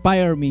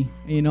inspire me,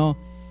 and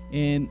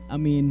I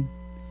mean,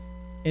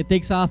 it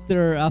takes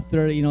after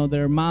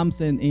their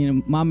moms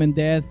and mom and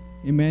dad,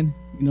 amen.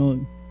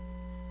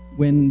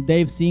 When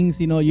Dave sings,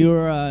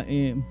 you're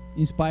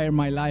inspire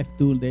my life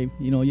too, Dave.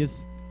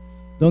 Just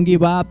don't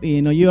give up.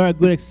 You are a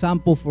good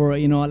example for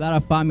a lot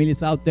of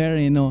families out there.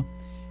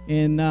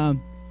 And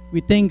we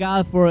thank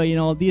God for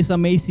these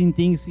amazing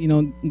things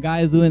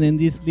guys doing and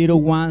these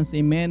little ones,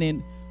 amen.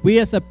 And we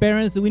as a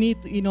parents, we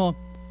need to,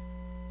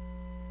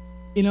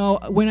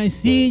 when I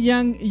see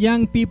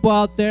young people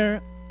out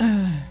there,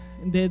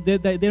 they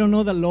don't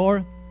know the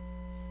Lord,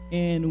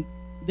 and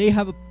they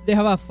have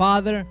a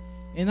father.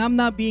 And I'm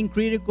not being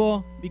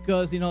critical,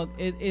 because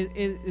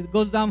it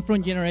goes down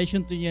from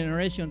generation to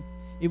generation.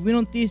 If we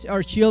don't teach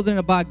our children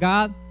about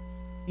God,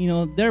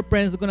 their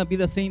parents are going to be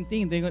the same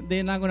thing.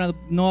 They're not going to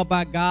know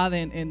about God,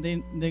 and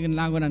they're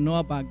not going to know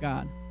about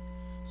God.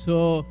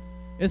 So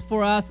it's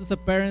for us as a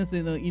parents,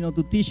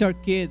 to teach our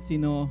kids,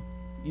 the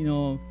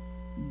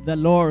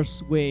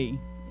Lord's way,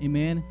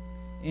 amen.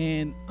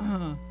 And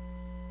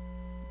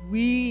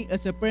we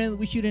as a parent,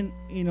 we shouldn't,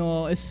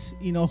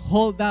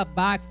 hold that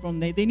back from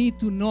them. They need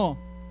to know.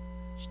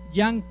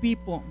 Young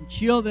people,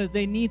 children,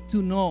 they need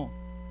to know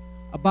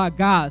about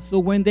God. So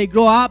when they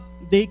grow up,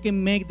 they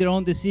can make their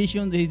own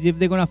decisions if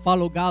they're gonna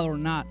follow God or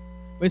not.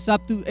 But it's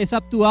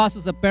up to us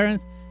as a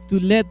parents to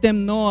let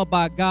them know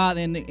about God.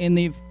 And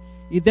if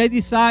they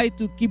decide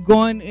to keep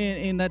going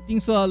in the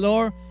things of the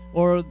Lord,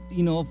 or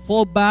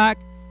fall back,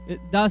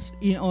 that's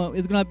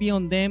it's gonna be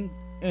on them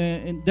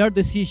and their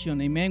decision,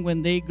 amen,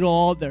 when they grow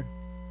older.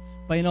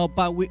 But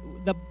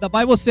the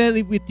Bible says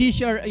if we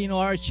teach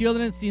our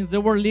children since they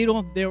were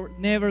little, they're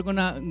never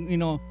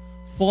gonna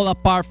fall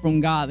apart from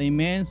God,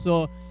 amen.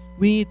 So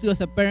we need to, as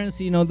a parents,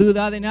 do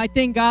that. And I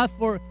thank God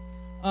for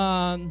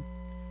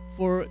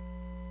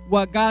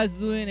what God's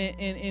doing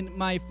in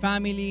my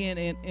family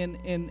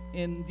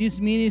and this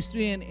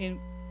ministry, and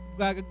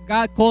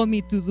God called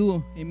me to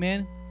do,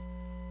 amen,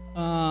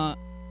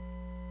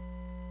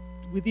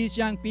 with these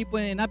young people.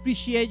 And I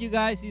appreciate you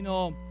guys,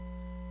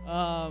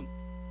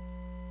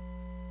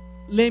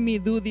 let me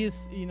do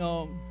this,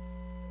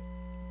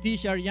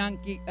 teach our young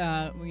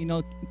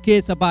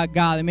kids about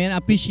God, amen. I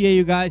appreciate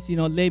you guys,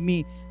 let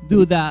me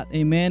do that,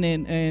 amen.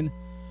 And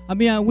I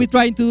mean, we're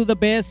trying to do the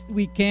best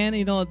we can.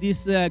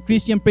 This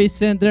Christian Praise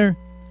Center,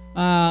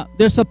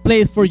 there's a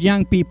place for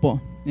young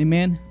people,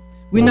 amen.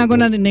 We're not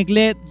gonna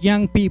neglect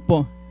young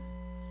people.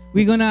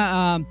 We're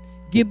gonna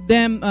give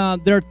them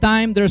their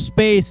time, their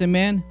space,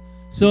 amen.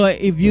 So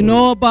if you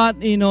know about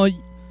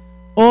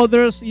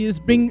others, is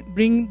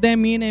bring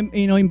them in and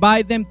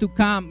invite them to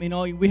come.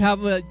 We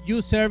have a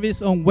youth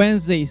service on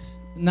Wednesdays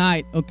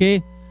night,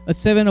 okay, at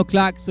 7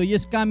 o'clock. So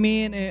just come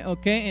in,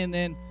 okay, and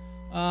then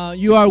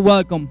you are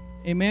welcome,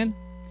 amen.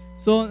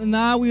 So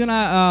now we're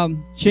gonna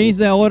change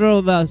the order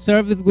of the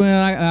service. We're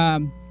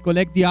gonna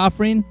collect the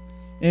offering,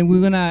 and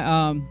we're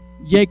gonna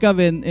Jacob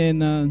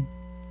and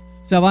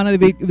Savannah,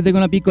 they're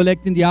gonna be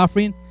collecting the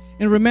offering.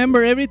 And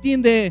remember,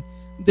 everything that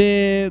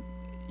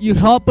you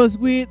help us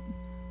with,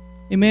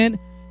 amen,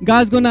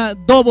 God's gonna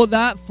double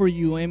that for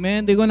you,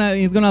 amen. He's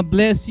gonna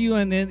bless you,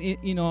 and then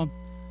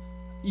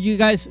you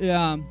guys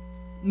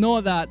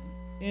know that.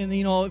 And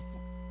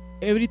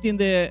everything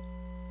that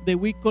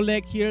we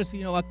collect here is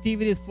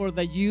activities for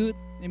the youth,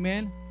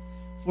 amen,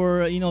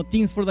 for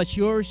things for the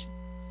church.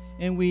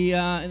 And we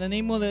in the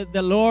name of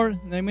the Lord,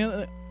 in the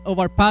name of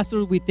our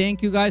pastors, we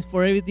thank you guys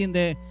for everything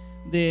that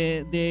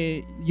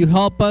you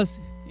help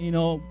us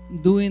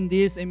doing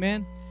this,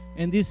 amen,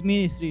 and this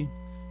ministry.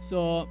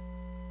 So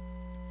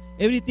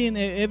everything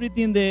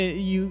that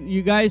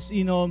you guys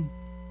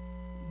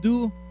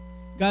do,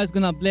 God's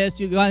gonna bless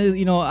you guys.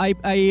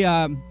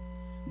 I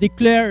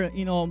declare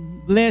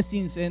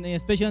blessings, and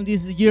especially in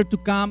this year to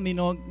come,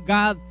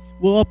 God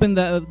will open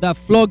the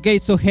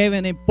floodgates of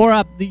heaven and pour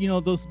up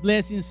those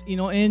blessings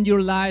in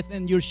your life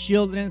and your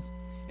children's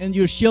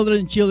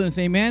children's,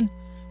 amen.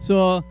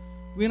 So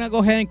we're gonna go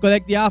ahead and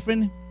collect the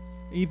offering.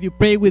 if you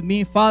pray with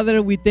me.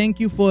 Father, we thank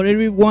you for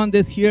everyone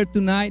that's here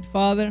tonight,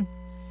 Father.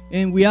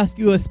 And we ask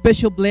you a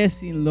special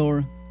blessing,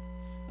 Lord,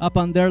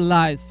 upon their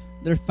lives,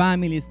 their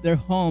families, their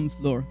homes,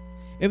 Lord.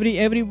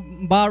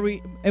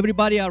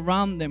 Everybody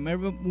around them,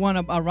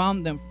 everyone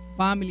around them,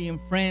 family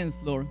and friends,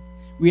 Lord.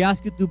 We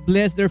ask you to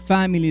bless their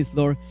families,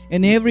 Lord,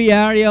 in every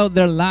area of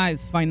their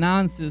lives,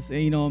 finances,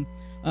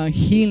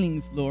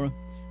 healings, Lord.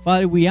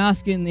 Father, we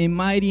ask in the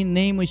mighty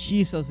name of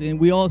Jesus, and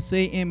we all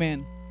say amen.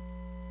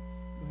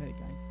 Go ahead,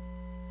 guys.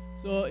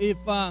 So if,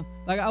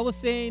 like I was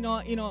saying,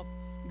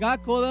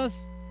 God called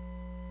us.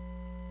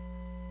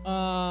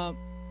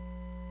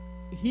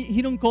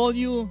 He don't call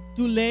you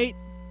too late,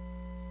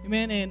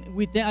 amen. And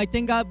I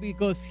thank God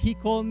because He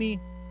called me,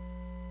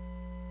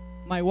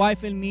 my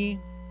wife and me,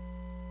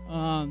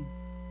 to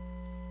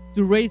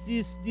raise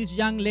this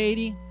young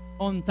lady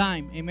on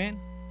time, amen.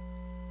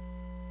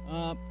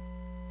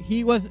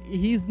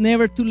 He's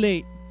never too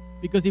late,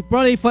 because he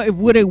probably if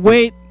would have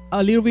waited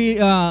a little bit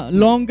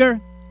longer,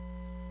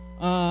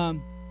 I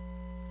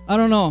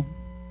don't know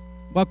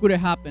what could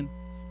have happened.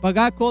 But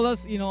God called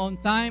us, on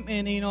time,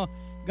 and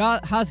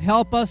God has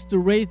helped us to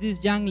raise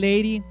this young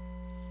lady.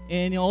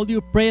 And all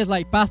your prayers,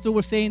 like Pastor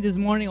was saying this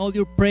morning, all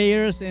your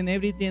prayers and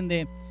everything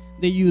that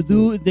you're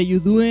doing,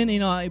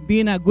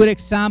 being a good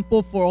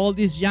example for all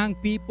these young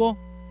people.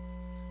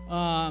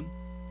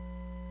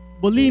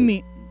 Believe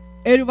me,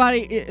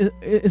 everybody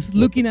is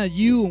looking at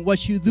you,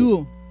 what you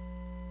do,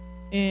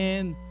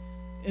 and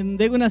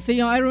they're gonna say,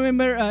 I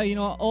remember,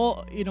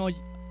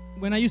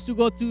 when I used to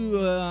go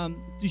to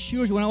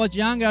church when I was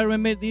younger. I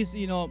remember these,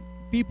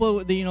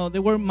 people, they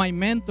were my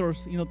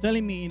mentors,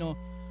 telling me,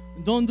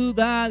 don't do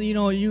that,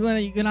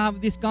 you're gonna have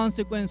these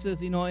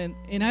consequences, and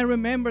I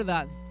remember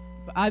that.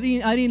 I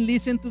didn't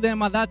listen to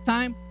them at that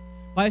time,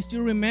 but I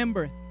still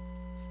remember,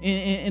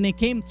 and it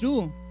came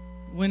through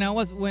when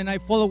I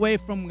fall away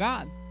from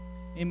God,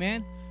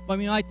 amen. But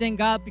I thank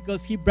God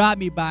because He brought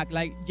me back,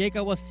 like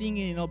Jacob was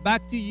singing,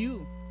 back to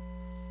you.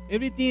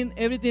 Everything.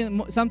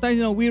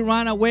 Sometimes we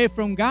run away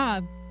from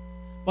God,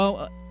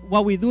 but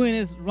what we're doing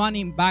is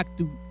running back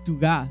to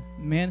God,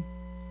 amen.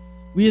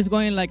 We're just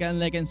going like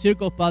in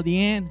circles, but at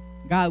the end,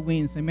 God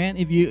wins, amen.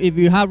 If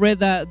you have read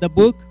the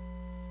book,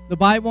 the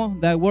Bible,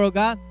 the Word of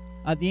God,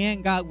 at the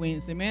end, God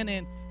wins, amen.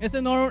 And it's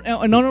an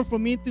honor for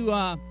me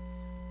to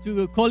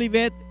call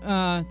Yvette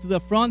to the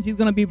front. He's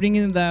gonna be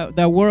bringing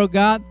the Word of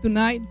God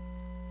tonight,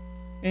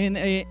 and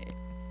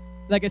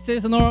like I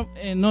said, it's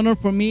an honor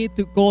for me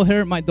to call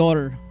her my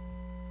daughter.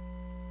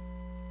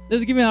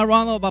 Let's give her a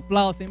round of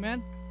applause,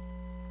 amen.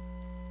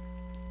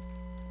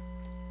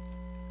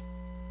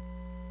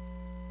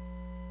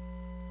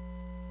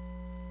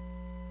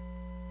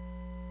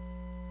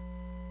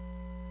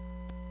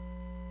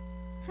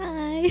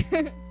 Hi.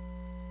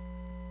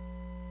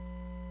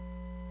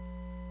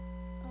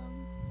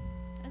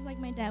 As like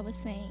my dad was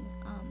saying,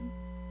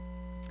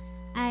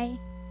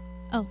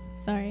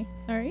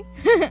 sorry.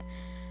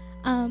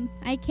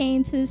 I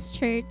came to this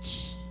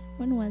church,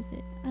 when was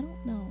it? I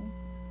don't know.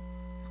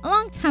 A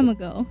long time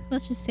ago,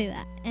 let's just say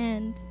that.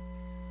 And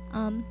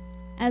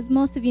as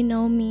most of you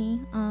know me,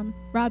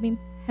 Robbie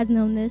has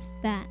known this,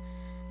 that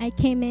I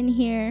came in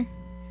here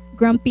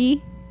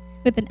grumpy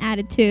with an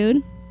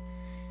attitude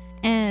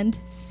and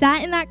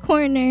sat in that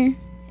corner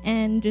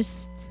and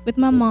just with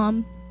my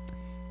mom.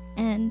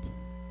 And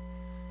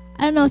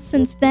I don't know,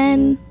 since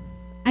then,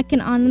 I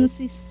can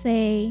honestly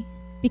say,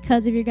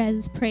 because of your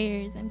guys'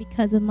 prayers and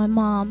because of my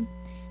mom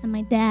and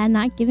my dad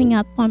not giving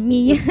up on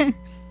me,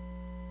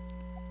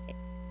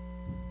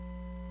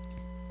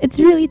 it's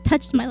really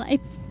touched my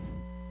life.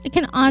 I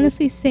can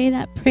honestly say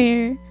that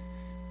prayer,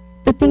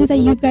 the things that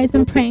you guys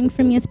been praying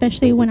for me,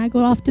 especially when I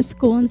go off to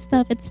school and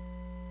stuff, it's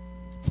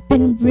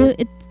been real.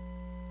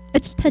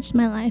 It's touched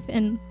my life,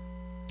 and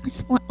I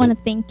just want to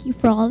thank you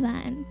for all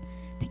that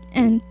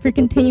and for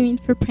continuing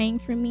for praying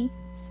for me.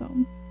 So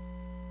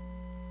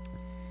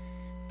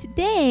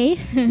today,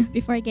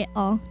 before I get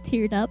all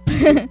teared up,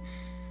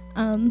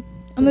 I'm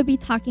gonna be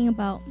talking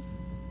about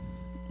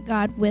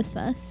God with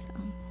us.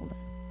 Hold on.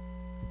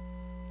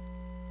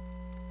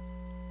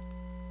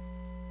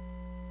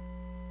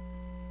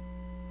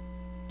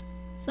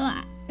 So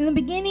in the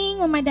beginning,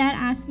 when my dad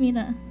asked me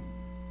to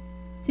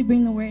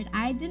bring the word,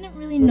 I didn't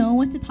really know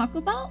what to talk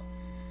about.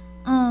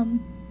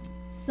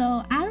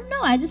 So I don't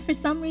know. I just, for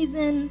some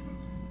reason,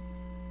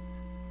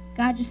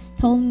 God just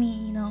told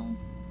me,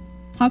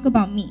 talk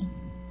about me.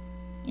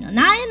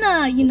 Not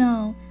in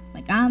a,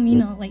 like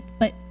I'm,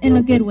 but in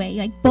a good way,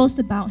 like boast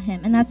about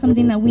Him. And that's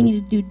something that we need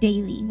to do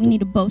daily. We need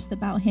to boast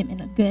about Him in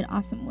a good,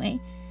 awesome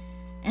way.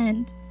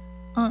 And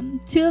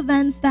two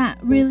events that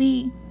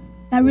really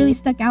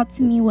stuck out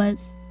to me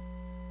was,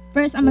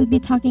 first, I'm going to be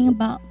talking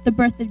about the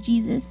birth of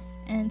Jesus.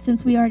 And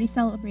since we already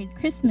celebrated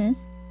Christmas,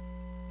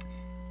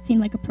 it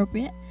seemed like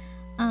appropriate.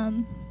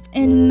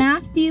 In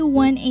Matthew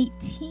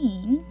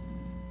 1:18,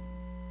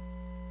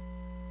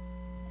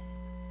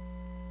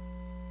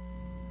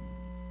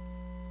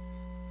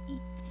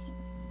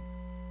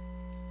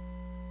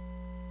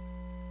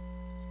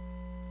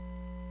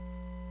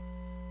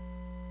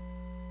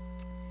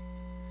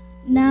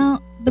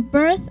 Now, the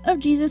birth of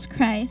Jesus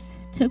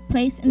Christ took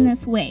place in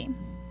this way.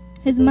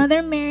 His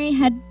mother Mary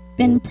had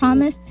been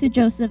promised to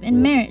Joseph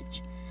in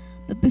marriage,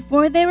 but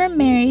before they were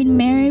married,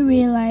 Mary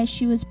realized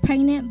she was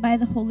pregnant by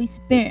the Holy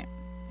Spirit.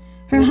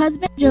 Her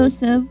husband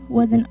Joseph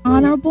was an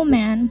honorable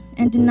man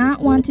and did not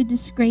want to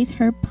disgrace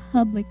her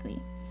publicly,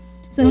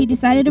 so he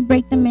decided to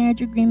break the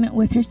marriage agreement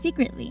with her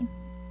secretly.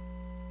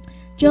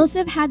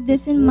 Joseph had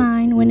this in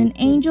mind when an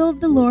angel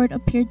of the Lord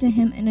appeared to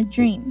him in a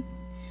dream.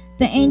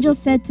 The angel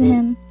said to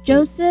him,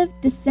 "Joseph,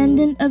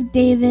 descendant of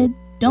David,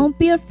 don't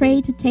be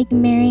afraid to take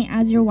Mary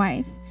as your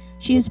wife.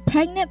 She is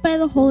pregnant by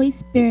the Holy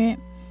Spirit.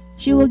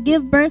 She will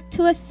give birth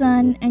to a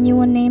son, and you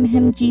will name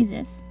him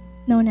Jesus,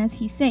 known as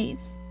He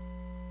Saves,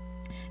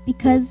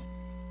 because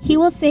he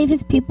will save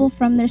his people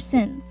from their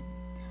sins."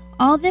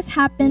 All this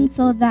happened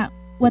so that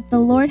what the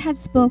Lord had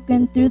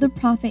spoken through the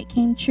prophet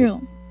came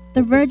true.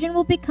 The virgin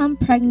will become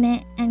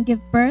pregnant and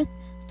give birth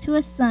to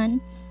a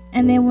son,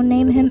 and they will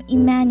name him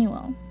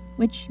Emmanuel,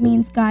 which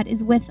means God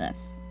is with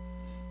us.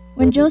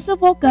 When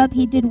Joseph woke up,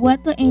 he did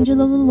what the angel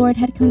of the Lord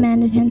had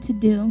commanded him to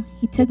do.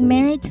 He took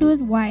Mary to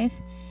his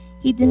wife.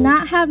 He did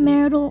not have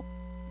marital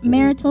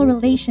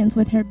relations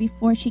with her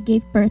before she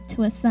gave birth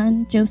to a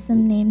son. Joseph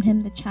named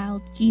him the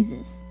child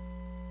Jesus.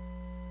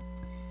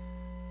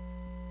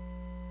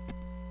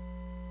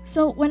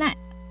 So when I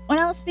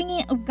was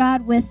thinking of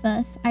God with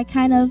us,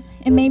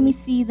 it made me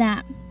see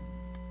that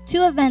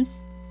two events.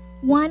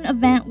 One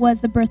event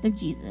was the birth of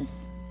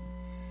Jesus.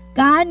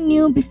 God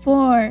knew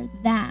before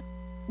that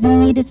we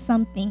needed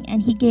something,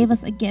 and He gave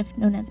us a gift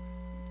known as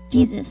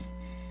Jesus.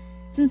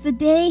 Since the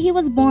day He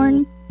was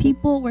born,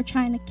 people were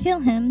trying to kill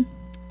Him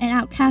and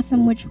outcast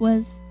Him, which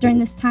was during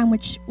this time,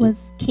 which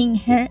was King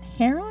Herod.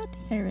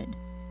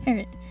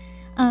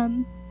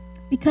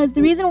 Because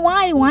the reason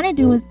why they wanted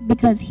to do was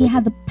because He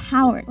had the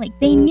power. Like,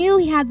 they knew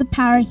He had the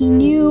power. He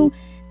knew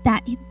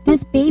that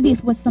this baby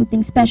was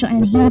something special,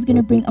 and He was going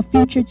to bring a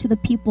future to the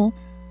people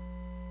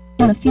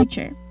in the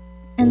future.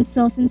 And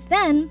so since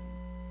then,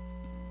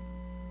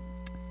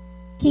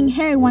 King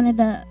Herod wanted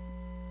to,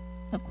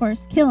 of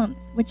course, kill Him,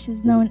 which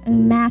is known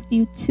in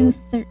Matthew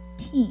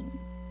 2:13.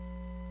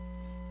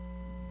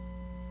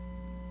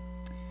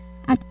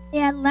 After they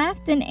had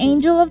left, an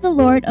angel of the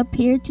Lord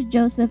appeared to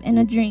Joseph in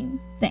a dream.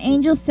 The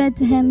angel said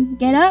to him,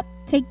 "Get up,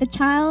 take the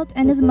child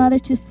and his mother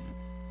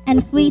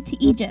and flee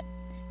to Egypt.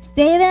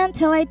 Stay there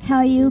until I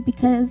tell you,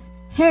 because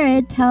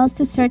Herod tells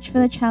to search for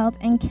the child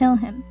and kill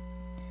him."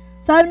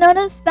 So I've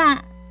noticed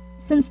that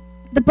since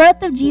the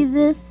birth of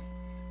Jesus,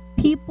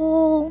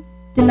 people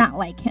did not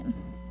like Him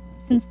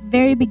since the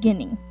very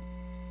beginning,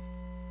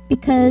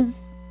 because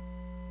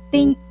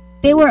they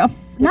were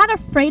not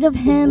afraid of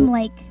Him,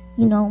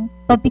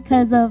 but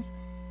because of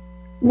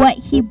what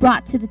He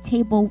brought to the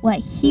table, what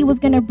He was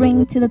going to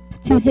bring to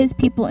His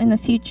people in the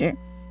future.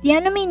 The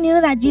enemy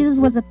knew that Jesus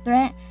was a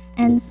threat,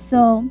 and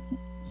so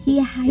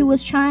he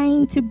was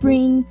trying to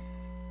bring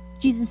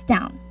Jesus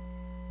down.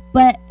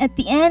 But at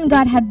the end,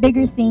 God had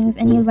bigger things,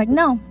 and He was like,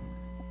 "No,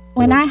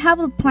 when I have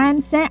a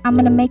plan set, I'm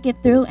going to make it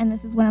through, and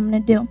this is what I'm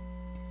going to do."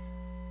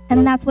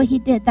 And that's what He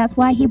did. That's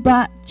why He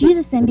brought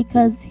Jesus in,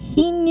 because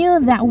He knew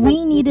that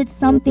we needed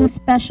something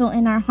special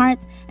in our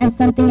hearts and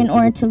something in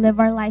order to live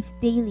our lives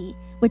daily,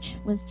 which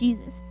was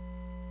Jesus.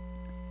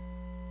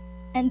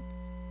 And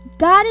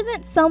God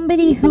isn't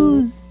somebody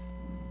who's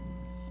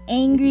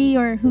angry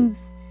or who's,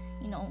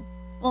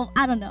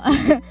 I don't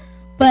know.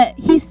 But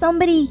He's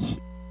somebody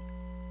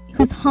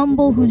who's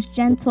humble, who's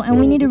gentle, and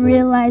we need to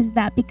realize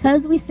that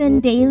because we sin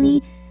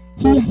daily,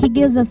 He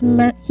gives us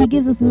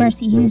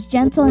mercy. He's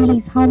gentle and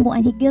He's humble,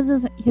 and He gives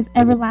us His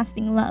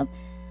everlasting love.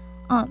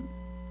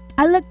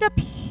 I looked up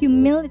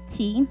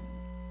humility,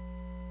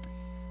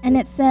 and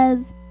it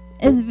says,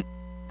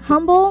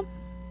 humble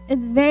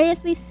is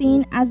variously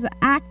seen as the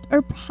act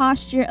or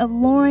posture of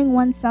lowering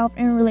oneself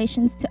in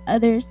relations to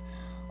others,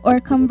 or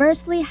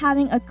conversely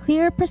having a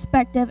clear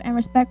perspective and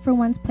respect for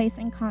one's place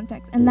and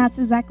context. And that's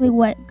exactly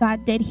what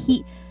God did.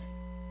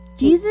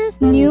 Jesus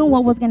knew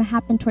what was going to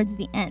happen towards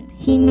the end.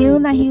 He knew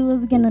that He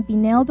was going to be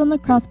nailed on the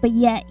cross, but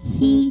yet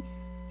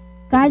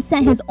God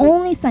sent His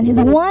only Son, His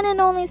one and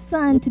only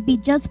Son, to be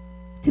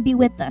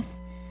with us,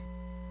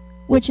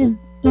 which is,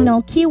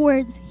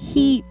 keywords.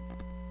 He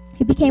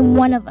became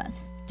one of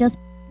us, just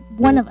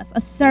one of us,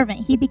 a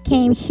servant. He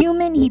became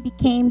human. He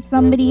became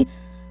somebody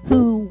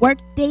who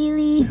worked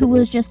daily, who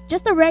was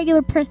just a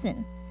regular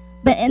person.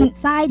 But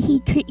inside,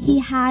 he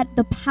had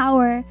the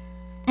power,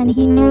 and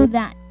He knew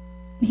that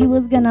He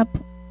was gonna,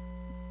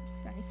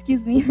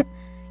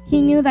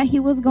 He knew that He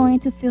was going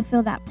to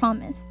fulfill that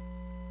promise.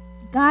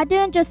 God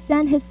didn't just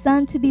send His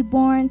Son to be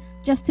born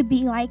just to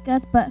be like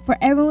us, but for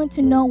everyone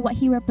to know what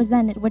He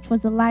represented, which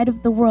was the light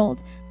of the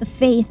world, the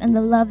faith and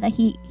the love that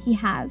He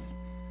has.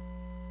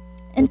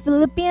 In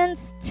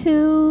Philippians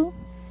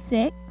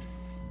 2:6,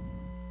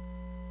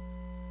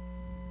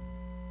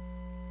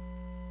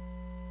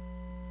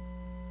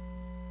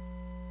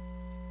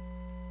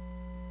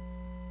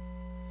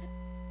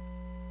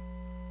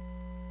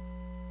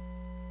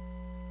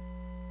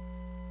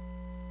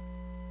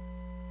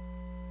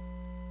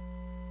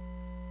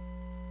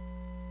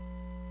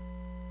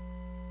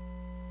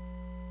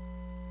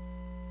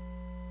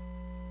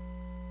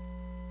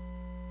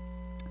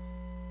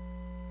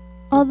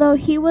 Although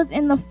he was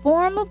in the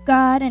form of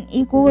God and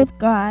equal with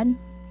God,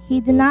 he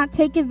did not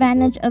take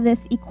advantage of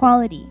this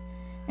equality.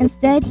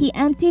 Instead, he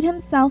emptied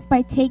himself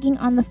by taking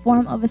on the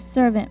form of a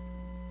servant,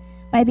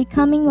 by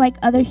becoming like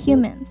other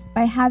humans,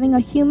 by having a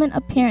human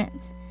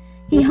appearance.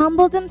 He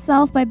humbled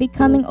himself by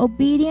becoming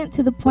obedient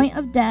to the point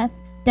of death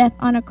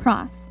on a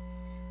cross.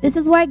 This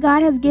is why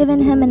God has given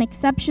him an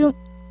exceptional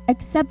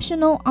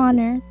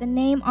honor, the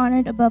name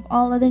honored above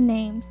all other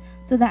names,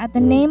 so that at the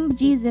name of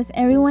Jesus,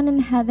 everyone in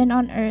heaven,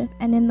 on earth,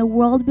 and in the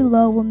world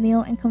below will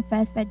kneel and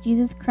confess that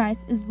Jesus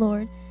Christ is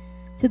Lord,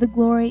 to the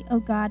glory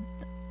of God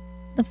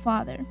the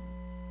Father.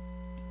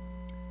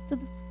 So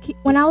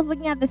when I was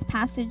looking at this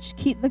passage,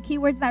 the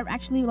keywords that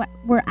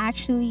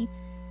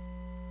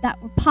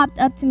were popped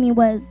up to me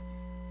was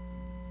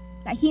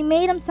that he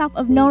made himself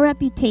of no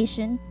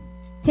reputation,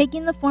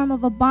 taking the form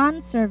of a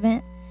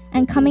bondservant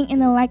and coming in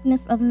the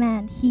likeness of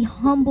man. He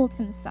humbled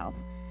himself.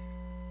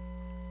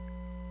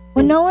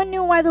 When no one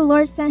knew why the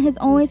Lord sent his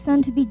only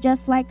Son to be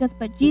just like us,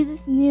 but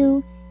Jesus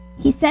knew,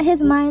 he set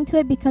his mind to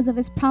it because of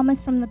his promise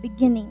from the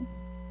beginning,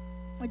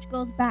 which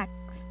goes back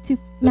to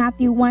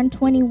Matthew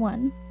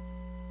 1:21.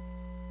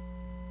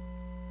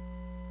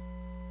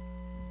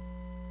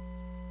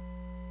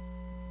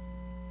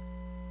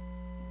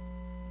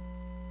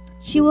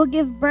 She will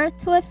give birth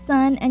to a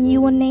son, and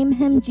you will name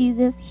him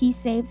Jesus, he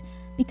saves,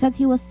 because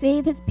he will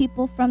save his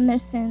people from their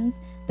sins.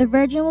 The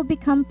virgin will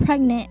become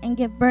pregnant and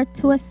give birth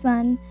to a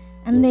son,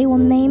 and they will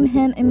name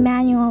him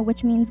Emmanuel,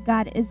 which means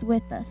God is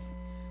with us.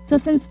 So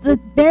since the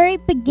very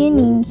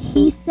beginning,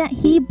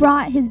 he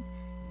brought his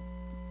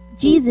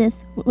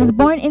Jesus was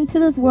born into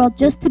this world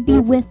just to be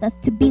with us,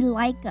 to be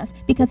like us,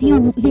 because he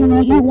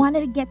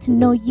wanted to get to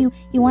know you.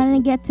 He wanted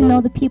to get to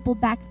know the people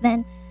back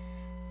then.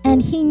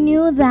 And he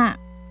knew that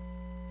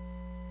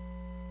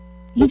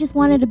he just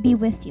wanted to be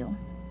with you.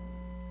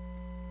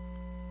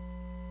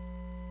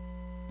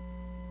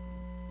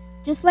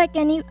 Just like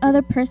any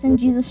other person,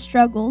 Jesus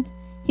struggled.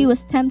 He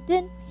was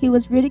tempted, he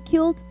was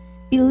ridiculed,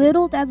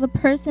 belittled as a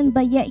person,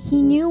 but yet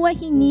he knew what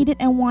he needed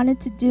and wanted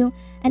to do.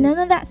 And none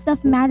of that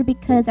stuff mattered,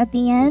 because at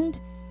the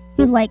end,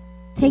 he was like,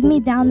 take me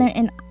down there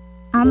and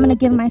I'm going to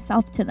give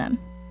myself to them.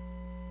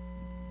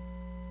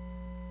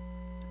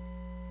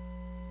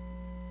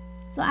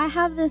 So I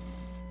have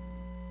this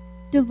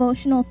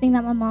devotional thing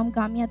that my mom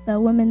got me at the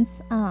women's,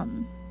 I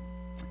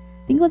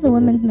think it was the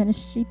women's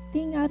ministry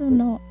thing, I don't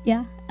know,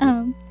 yeah.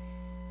 And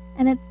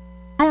I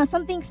don't know,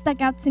 something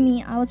stuck out to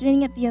me. I was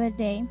reading it the other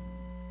day.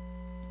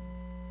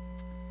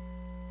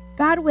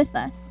 God with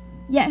us.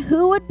 Yet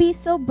who would be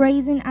so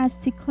brazen as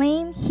to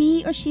claim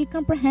he or she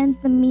comprehends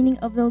the meaning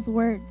of those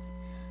words?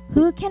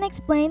 Who can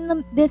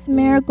explain this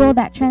miracle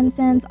that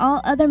transcends all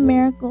other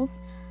miracles?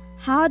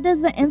 How does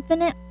the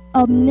infinite,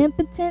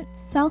 omnipotent,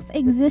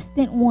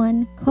 self-existent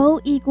one,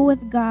 co-equal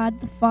with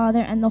God the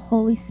Father and the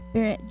Holy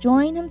Spirit,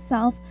 join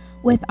himself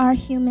with our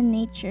human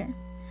nature?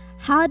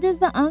 How does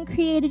the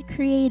uncreated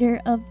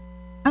creator of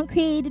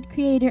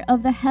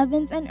the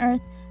heavens and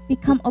earth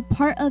become a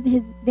part of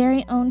his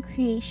very own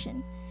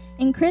creation?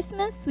 In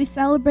Christmas, we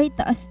celebrate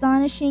the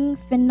astonishing,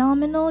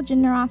 phenomenal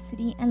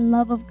generosity and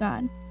love of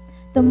God,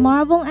 the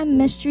marvel and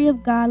mystery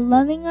of God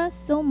loving us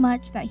so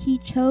much that he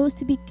chose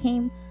to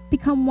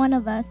become one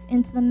of us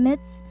into the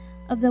midst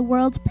of the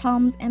world's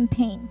problems and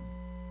pain.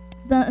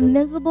 The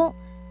invisible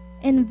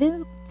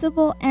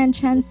and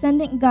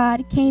transcendent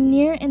God came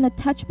near in the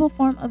touchable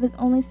form of his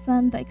only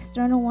Son, the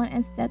external one,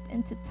 and stepped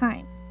into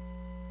time.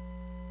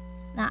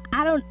 Now,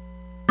 I don't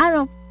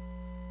know,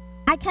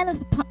 I kind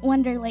of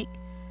wonder, like,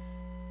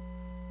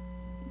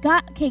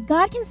 God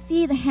can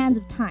see the hands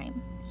of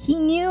time. He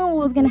knew what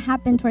was going to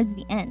happen towards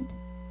the end.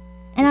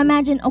 And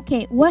imagine,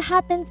 okay, what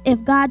happens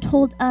if God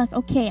told us,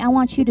 okay, I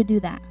want you to do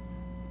that?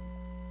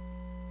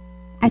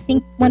 I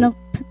think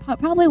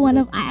probably one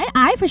of,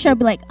 I for sure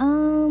be like,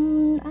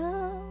 you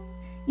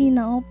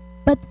know.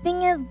 But the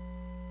thing is,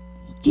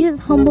 Jesus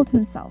humbled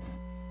himself.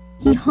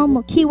 He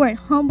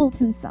humbled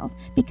himself,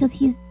 because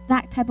he's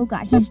that type of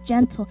God. He's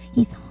gentle,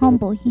 he's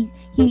humble, he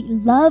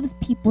loves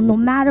people no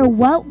matter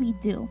what we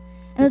do.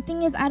 And the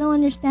thing is, I don't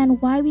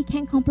understand why we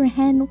can't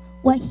comprehend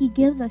what he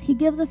gives us. He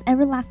gives us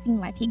everlasting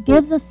life. He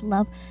gives us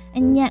love.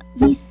 And yet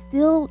we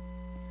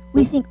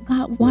think,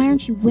 God, why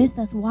aren't you with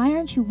us? Why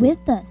aren't you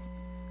with us?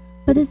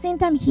 But at the same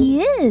time,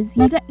 he is.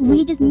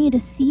 We just need to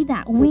see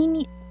that.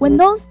 When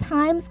those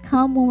times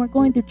come, when we're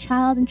going through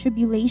trials and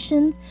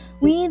tribulations,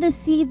 we need to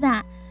see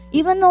that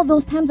even though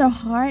those times are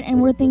hard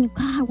and we're thinking,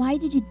 God, why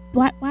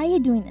are you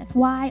doing this?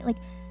 Why? Like,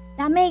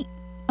 that may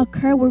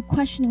occur. We're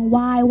questioning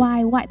why.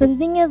 But the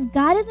thing is,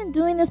 God isn't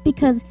doing this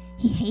because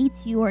he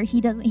hates you, or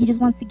he just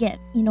wants to get,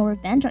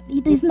 revenge.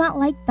 He's not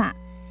like that.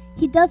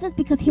 He does this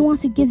because he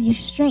wants to give you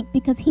strength,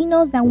 because he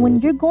knows that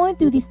when you're going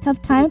through these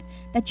tough times,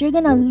 that you're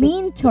going to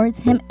lean towards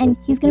him, and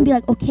he's going to be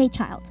like, okay,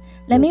 child,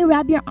 let me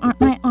wrap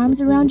my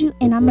arms around you,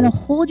 and I'm going to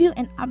hold you,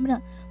 and I'm going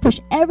to push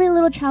every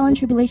little trial and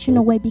tribulation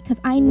away, because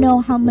I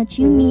know how much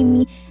you need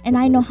me, and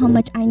I know how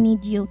much I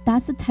need you.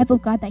 That's the type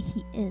of God that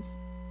he is.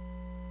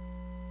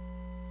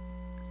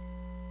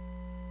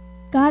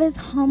 God is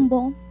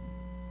humble,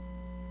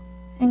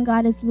 and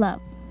God is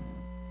love.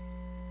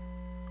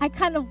 I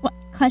kind of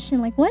question,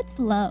 like, what's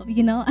love,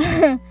 you know?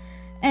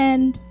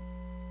 And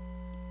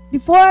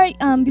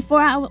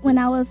when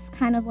I was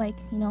kind of like,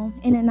 you know,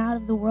 in and out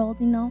of the world,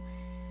 you know,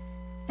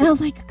 and I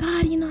was like,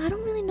 God, you know, I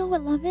don't really know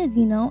what love is,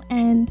 you know,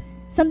 and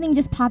something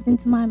just popped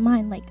into my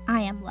mind, like,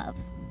 I am love.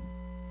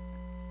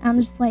 I'm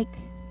just like,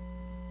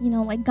 you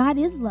know, like, God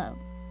is love.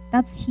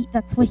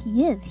 That's what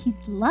he is. He's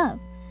love.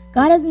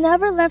 God has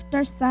never left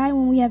our side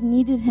when we have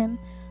needed him.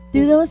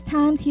 Through those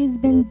times, he has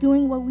been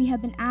doing what we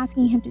have been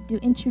asking him to do,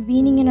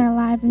 intervening in our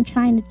lives and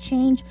trying to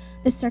change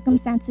the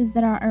circumstances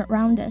that are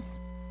around us.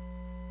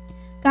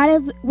 God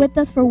is with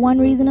us for one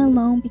reason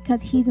alone,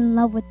 because he's in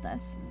love with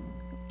us.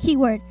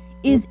 Keyword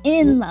is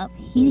in love.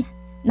 He,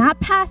 not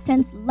past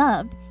tense,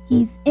 loved.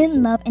 He's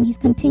in love, and he's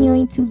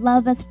continuing to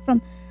love us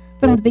from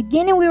the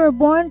beginning we were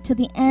born to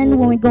the end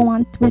when we go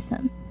on with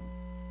him.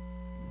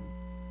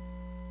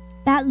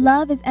 That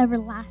love is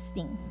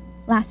everlasting,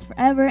 lasts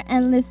forever,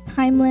 endless,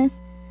 timeless.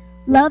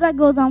 Love that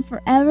goes on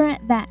forever,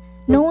 that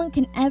no one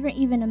can ever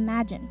even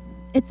imagine.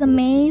 It's a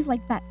maze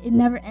like that. It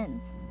never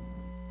ends.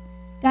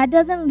 God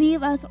doesn't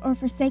leave us or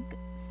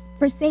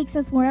forsakes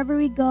us wherever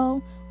we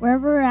go,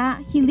 wherever we're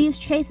at. He leaves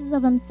traces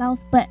of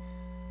himself, but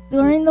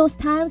during those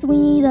times, we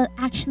need to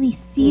actually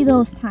see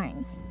those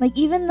times. Like,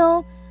 even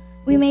though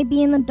we may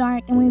be in the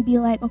dark and we be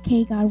like,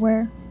 okay, God,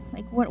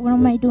 what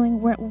am I doing?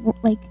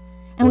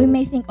 And we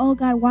may think, oh,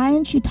 God, why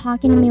aren't you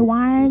talking to me?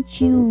 Why aren't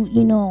you,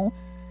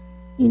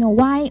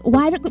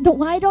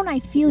 why don't I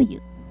feel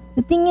you?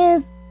 The thing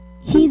is,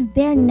 he's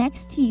there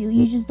next to you.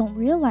 You just don't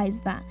realize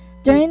that.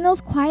 During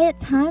those quiet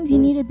times, you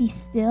need to be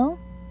still,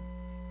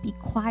 be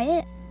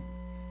quiet,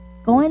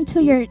 go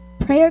into your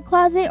prayer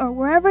closet or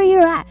wherever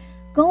you're at.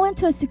 Go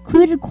into a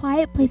secluded,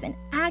 quiet place and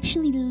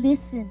actually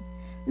listen.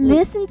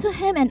 Listen to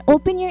him and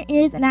open your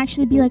ears and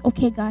actually be like,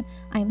 okay, God,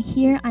 I'm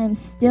here. I am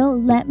still.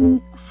 Let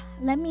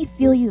me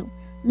feel you.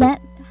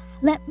 Let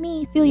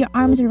me feel your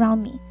arms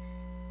around me.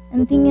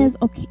 And the thing is,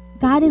 okay,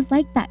 God is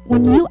like that.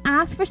 When you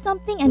ask for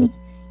something and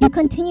you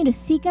continue to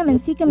seek him and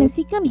seek him and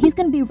seek him, he's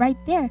going to be right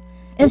there.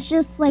 It's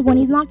just like when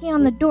he's knocking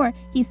on the door,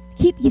 he's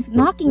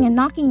knocking and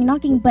knocking and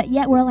knocking, but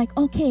yet we're like,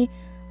 okay,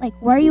 like,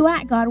 where are you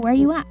at, God? Where are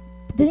you at?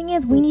 The thing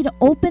is, we need to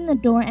open the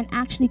door and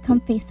actually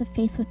come face to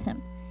face with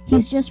him.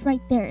 He's just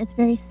right there. It's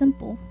very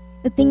simple.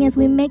 The thing is,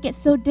 we make it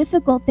so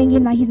difficult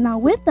thinking that he's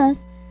not with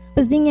us,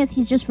 but the thing is,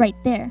 he's just right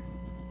there.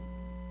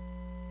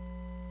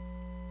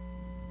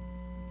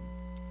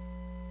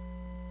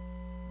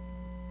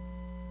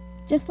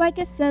 Just like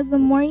it says, the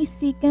more you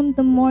seek him,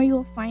 the more you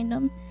will find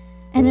him.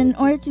 And in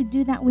order to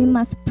do that, we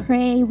must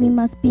pray, we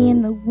must be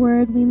in the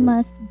word, we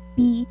must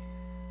be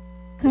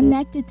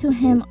connected to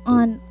him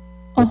on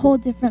a whole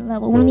different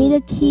level. We need to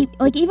keep,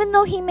 like, even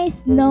though he may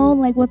know,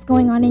 like, what's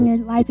going on in your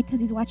life because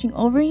he's watching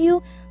over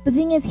you, the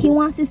thing is, he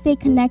wants to stay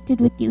connected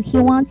with you. He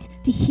wants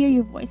to hear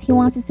your voice. He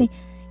wants you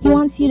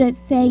to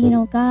say, you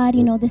know, God,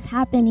 you know, this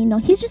happened, you know.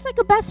 He's just like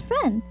a best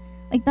friend.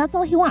 Like, that's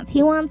all he wants.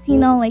 He wants, you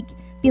know, like,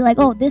 be like,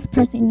 oh, this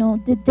person, you know,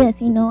 did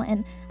this, you know,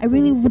 and I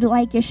really would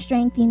like your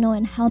strength, you know,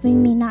 in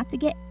helping me not to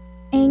get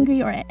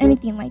angry or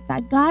anything like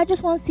that. God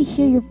just wants to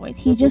hear your voice.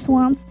 He just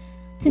wants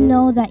to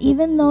know that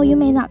even though you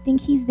may not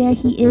think he's there,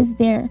 he is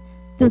there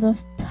through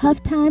those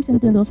tough times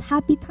and through those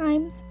happy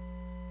times,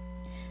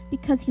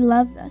 because he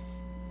loves us.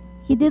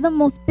 He did the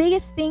most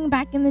biggest thing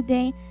back in the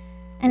day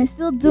and is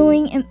still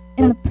doing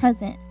in the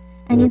present.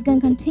 And he's going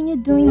to continue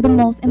doing the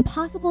most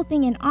impossible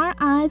thing in our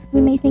eyes. We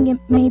may think it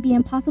may be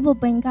impossible,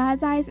 but in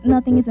God's eyes,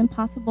 nothing is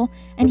impossible.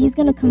 And he's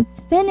going to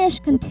finish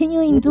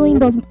continuing doing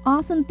those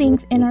awesome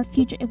things in our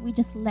future if we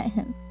just let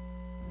him.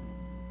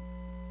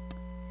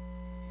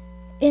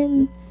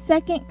 In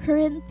 2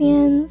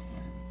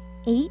 Corinthians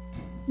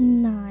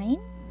 8:9,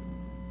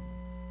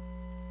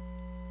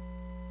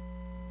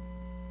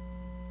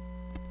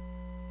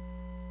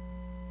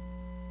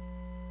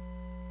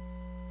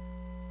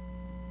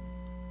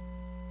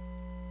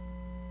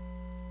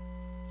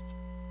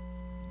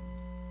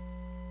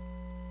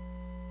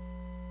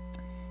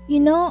 you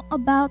know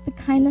about the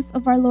kindness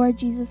of our Lord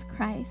Jesus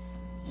Christ.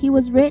 He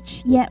was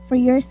rich, yet for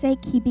your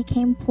sake he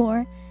became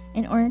poor,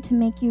 in order to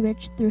make you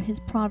rich through his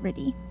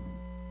poverty.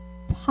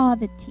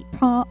 Poverty.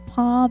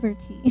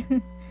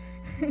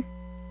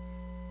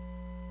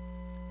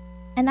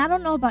 And I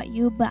don't know about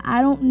you, but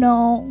I don't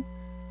know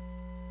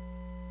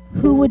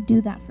who would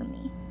do that for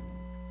me.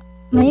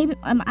 Maybe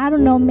I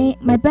don't know.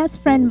 My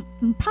best friend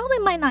probably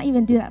might not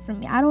even do that for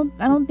me. I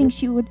don't think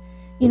she would,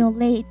 you know,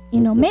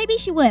 maybe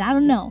she would. I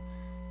don't know.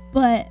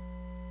 But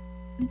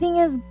the thing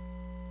is,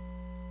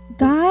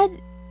 God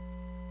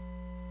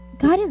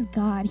is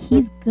God.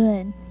 He's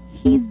good.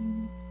 He's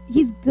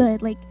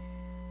good. Like,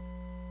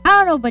 I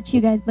don't know about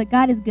you guys, but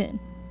God is good.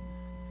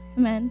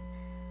 Amen.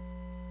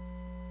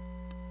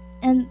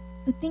 And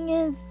the thing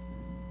is,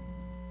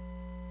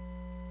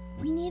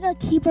 we need to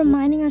keep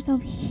reminding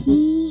ourselves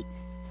he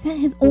sent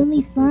his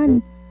only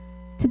son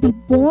to be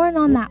born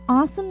on that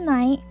awesome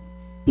night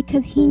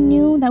because he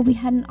knew that we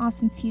had an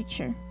awesome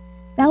future.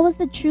 That was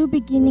the true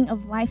beginning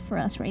of life for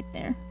us right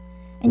there.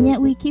 And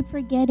yet we keep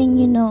forgetting,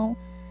 you know,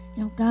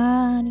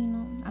 God,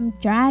 I'm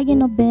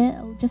dragging a bit,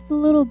 just a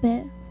little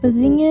bit. But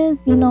the thing is,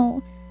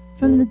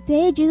 from the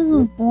day Jesus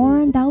was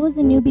born, that was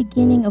the new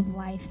beginning of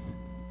life.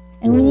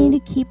 And we need to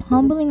keep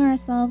humbling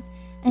ourselves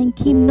and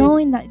keep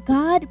knowing that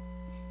God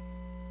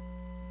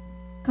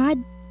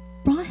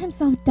brought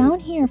himself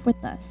down here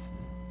with us.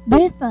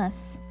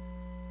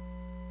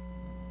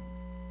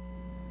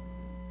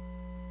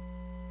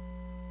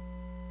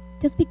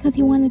 Just because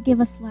he wanted to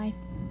give us life.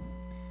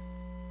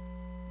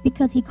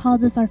 Because he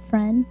calls us our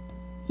friend.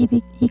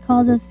 He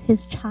calls us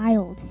his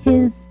child.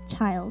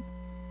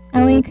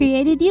 And when he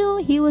created you,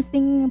 he was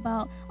thinking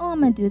about,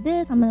 I'm going to do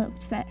this. I'm going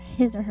to set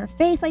his or her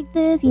face like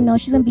this. She's going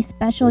to be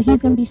special.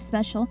 He's going to be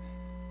special.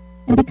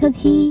 And because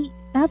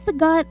that's the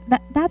God,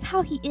 that's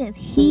how he is.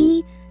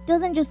 He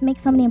doesn't just make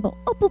somebody and go,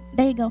 boop,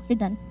 there you go, you're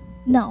done.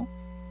 No.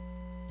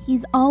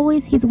 He's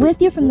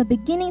with you from the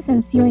beginning,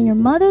 since you're in your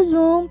mother's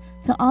womb,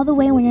 to all the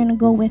way when you're going to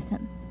go with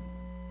him.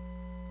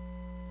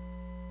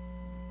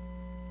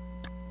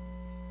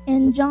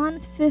 In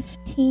John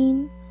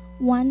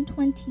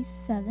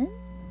 15:1-27,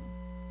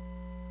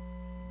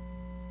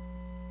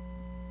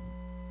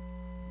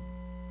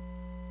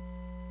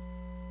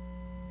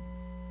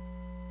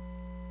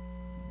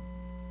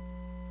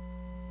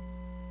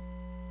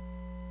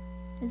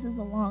 this is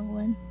a long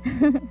one.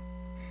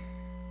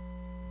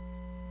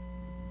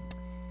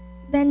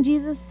 Then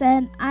Jesus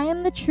said, I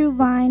am the true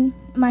vine,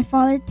 and my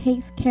Father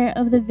takes care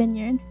of the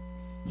vineyard.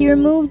 He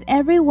removes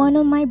every one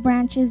of my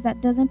branches that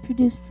doesn't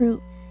produce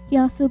fruit. He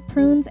also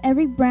prunes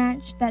every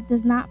branch that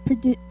does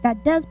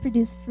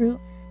produce fruit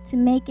to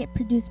make it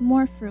produce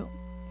more fruit.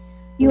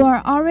 You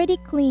are already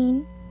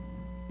clean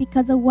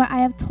because of what I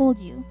have told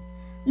you.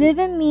 Live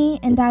in me,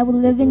 and I will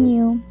live in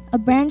you. A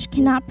branch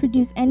cannot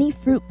produce any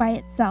fruit by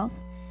itself.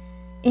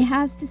 It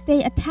has to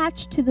stay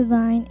attached to the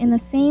vine. In the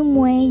same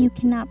way, you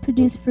cannot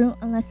produce fruit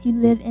unless you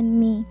live in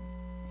me.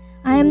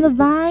 I am the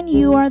vine,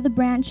 you are the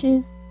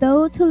branches.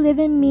 Those who live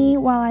in me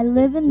while I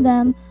live in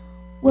them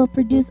will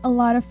produce a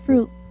lot of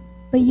fruit.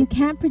 But you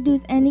can't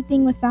produce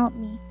anything without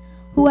me.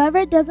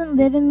 Whoever doesn't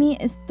live in me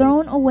is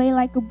thrown away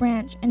like a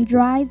branch, and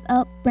dries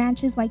up.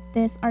 Branches like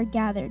this are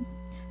gathered,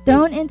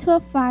 thrown into a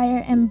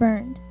fire, and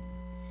burned.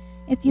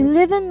 If you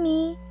live in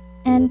me,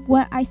 and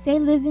what I say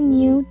lives in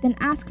you, then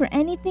ask for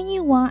anything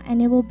you want,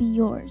 and it will be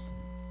yours.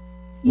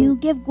 You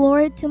give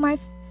glory to my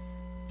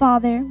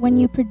Father when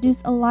you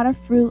produce a lot of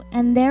fruit,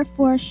 and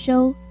therefore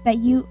show that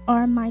you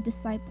are my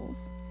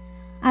disciples.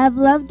 I have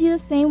loved you the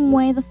same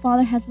way the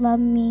Father has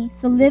loved me,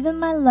 so live in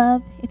my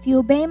love. If you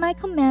obey my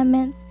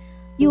commandments,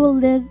 you will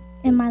live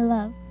in my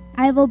love.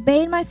 I have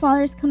obeyed my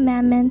Father's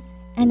commandments,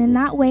 and in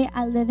that way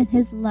I live in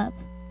his love.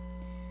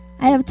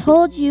 I have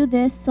told you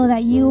this so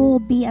that you will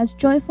be as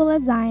joyful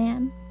as I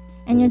am,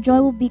 and your joy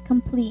will be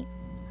complete.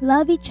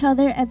 Love each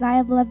other as I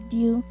have loved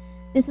you.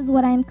 This is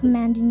what I am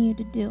commanding you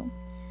to do.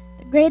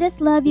 The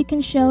greatest love you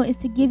can show is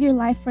to give your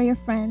life for your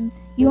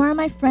friends. You are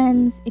my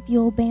friends if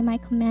you obey my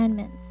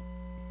commandments.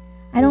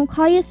 I don't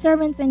call you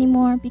servants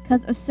anymore,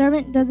 because a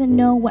servant doesn't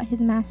know what his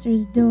master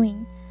is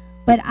doing.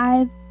 But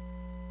I've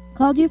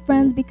called you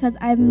friends because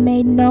I've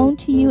made known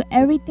to you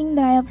everything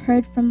that I have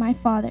heard from my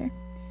Father.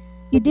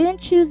 You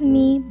didn't choose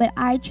me, but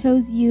I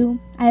chose you.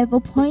 I have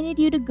appointed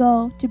you to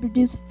go to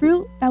produce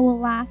fruit that will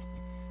last,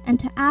 and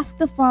to ask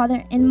the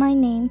Father in my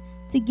name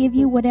to give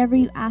you whatever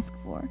you ask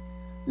for.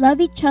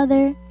 Love each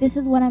other. This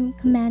is what I'm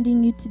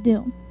commanding you to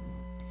do.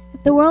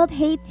 If the world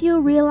hates you,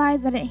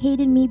 realize that it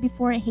hated me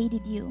before it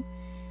hated you.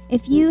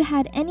 If you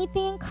had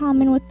anything in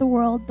common with the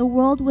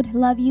world would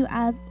love you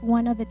as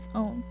one of its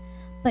own.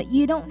 But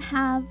you don't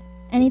have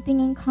anything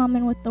in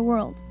common with the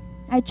world.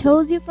 I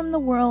chose you from the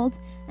world,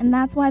 and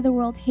that's why the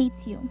world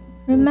hates you.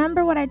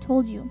 Remember what I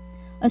told you.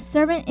 A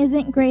servant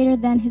isn't greater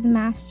than his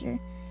master.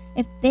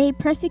 If they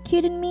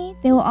persecuted me,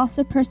 they will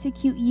also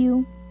persecute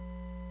you.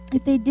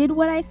 If they did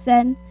what I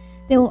said,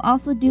 they will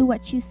also do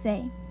what you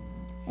say.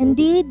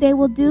 Indeed, they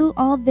will do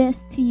all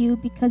this to you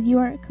because you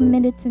are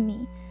committed to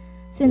me,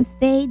 since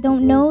they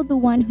don't know the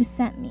one who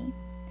sent me.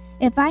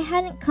 If I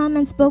hadn't come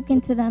and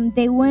spoken to them,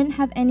 they wouldn't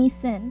have any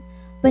sin,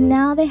 but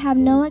now they have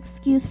no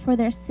excuse for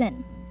their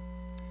sin.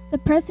 The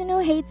person who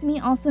hates me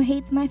also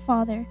hates my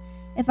Father.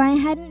 If I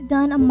hadn't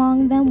done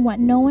among them what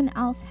no one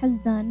else has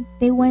done,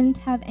 they wouldn't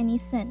have any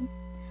sin.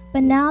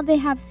 But now they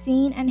have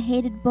seen and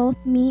hated both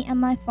me and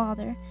my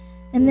Father.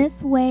 In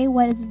this way,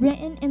 what is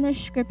written in their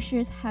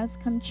scriptures has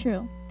come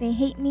true. They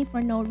hate me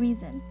for no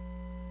reason.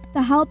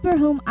 The Helper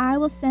whom I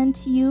will send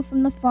to you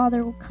from the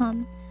Father will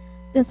come.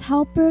 This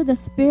Helper, the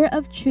Spirit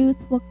of truth,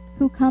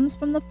 who comes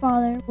from the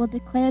Father, will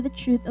declare the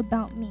truth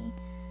about me.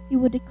 You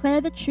will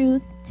declare the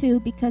truth, too,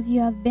 because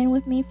you have been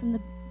with me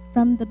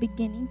from the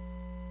beginning.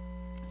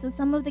 So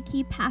some of the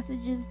key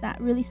passages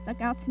that really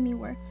stuck out to me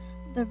were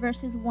the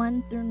verses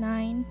 1 through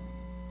 9.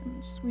 Let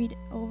me just read it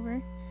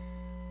over.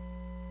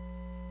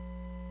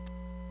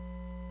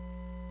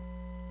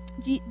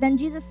 Then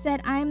Jesus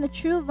said, I am the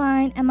true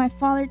vine, and my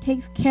Father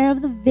takes care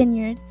of the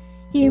vineyard.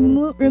 He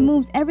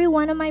removes every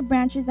one of my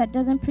branches that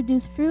doesn't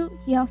produce fruit.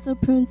 He also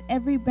prunes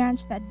every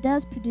branch that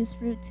does produce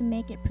fruit to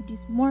make it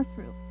produce more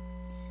fruit.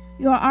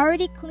 You are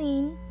already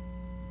clean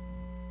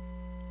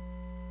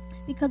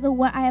because of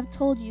what I have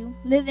told you.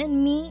 Live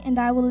in me, and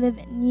I will live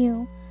in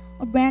you.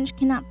 A branch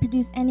cannot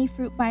produce any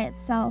fruit by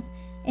itself.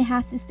 It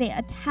has to stay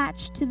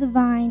attached to the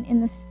vine.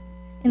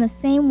 In the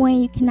same way,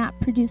 you cannot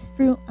produce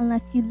fruit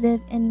unless you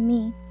live in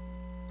me.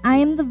 I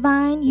am the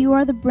vine, you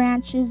are the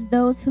branches.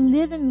 Those who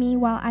live in me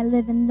while I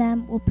live in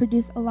them will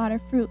produce a lot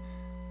of fruit.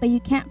 But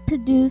you can't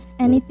produce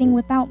anything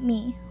without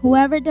me.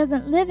 Whoever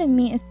doesn't live in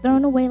me is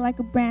thrown away like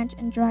a branch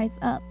and dries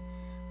up.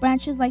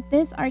 Branches like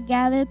this are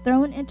gathered,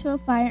 thrown into a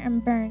fire,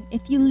 and burned.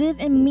 If you live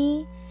in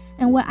me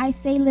and what I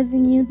say lives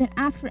in you, then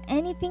ask for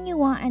anything you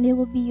want and it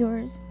will be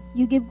yours.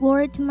 You give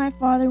glory to my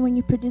Father when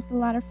you produce a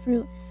lot of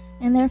fruit,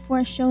 and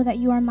therefore show that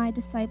you are my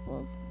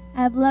disciples.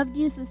 I have loved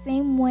you the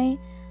same way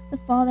the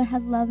Father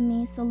has loved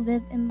me, so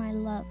live in my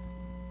love.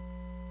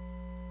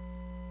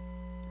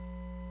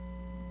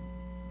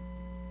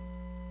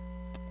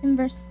 In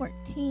verse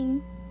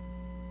 14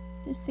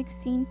 to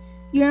 16,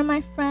 you are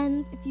my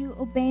friends if you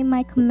obey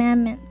my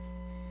commandments.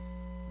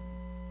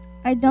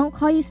 I don't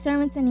call you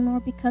servants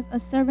anymore because a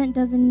servant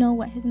doesn't know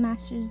what his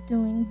master is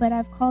doing, but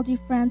I've called you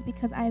friends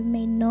because I have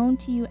made known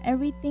to you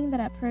everything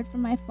that I've heard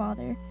from my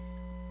Father.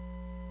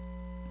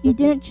 You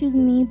didn't choose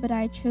me, but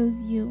I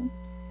chose you.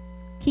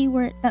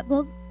 Keyword,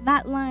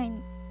 that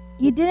line,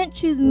 you didn't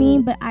choose me,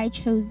 but I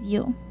chose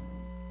you.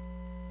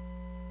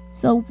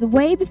 So the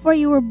way before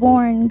you were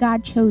born,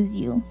 God chose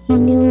you. He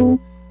knew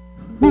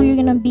who you're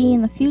going to be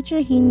in the future.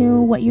 He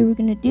knew what you were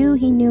going to do.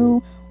 He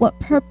knew what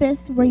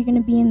purpose were you going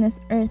to be in this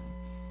earth.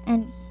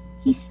 And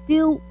he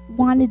still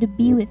wanted to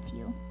be with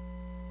you.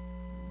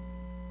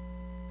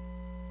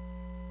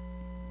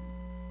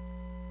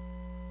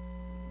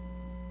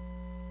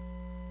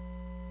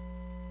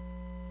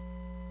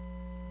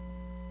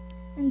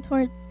 And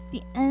towards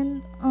the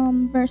end,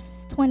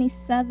 verse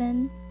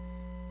 27,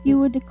 you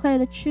will declare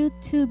the truth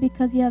too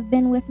because you have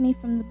been with me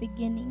from the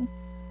beginning.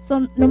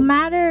 So no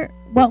matter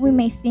what we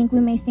may think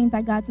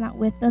that God's not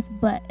with us,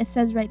 but it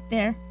says right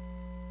there,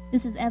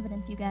 this is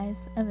evidence, you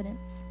guys,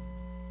 evidence,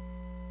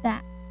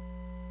 that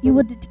you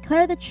will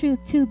declare the truth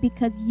too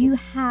because you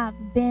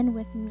have been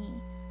with me.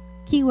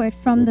 Keyword,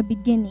 from the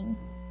beginning.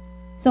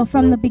 So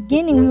from the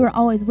beginning, we were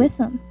always with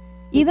him.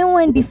 Even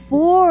when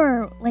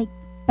before, like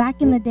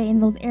back in the day, in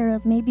those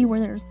eras, maybe where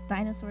there's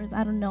dinosaurs,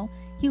 I don't know,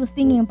 he was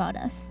thinking about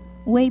us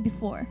way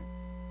before.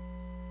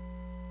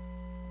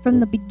 From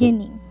the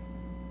beginning.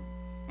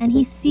 And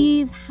he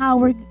sees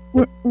how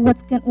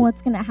what's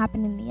gonna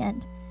happen in the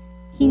end.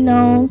 He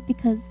knows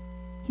because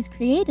he's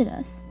created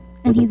us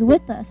and he's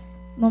with us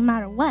no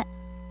matter what.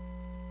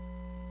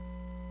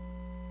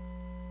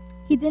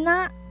 He didn't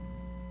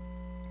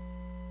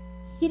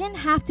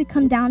have to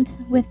come down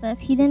with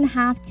us. He didn't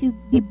have to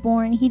be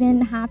born. He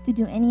didn't have to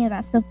do any of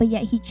that stuff, but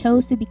yet he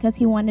chose to because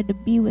he wanted to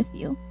be with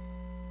you.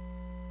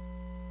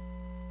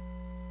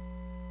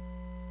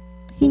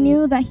 He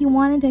knew that he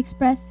wanted to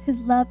express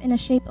his love in the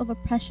shape of a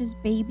precious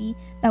baby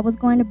that was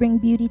going to bring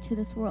beauty to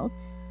this world.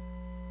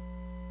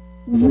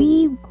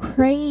 We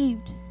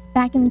craved,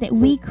 back in the day,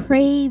 we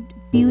craved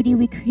beauty,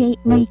 we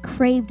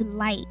craved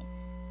light.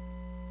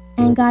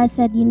 And God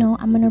said, you know,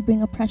 I'm going to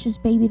bring a precious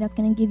baby that's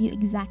going to give you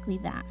exactly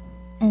that.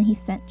 And he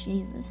sent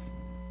Jesus.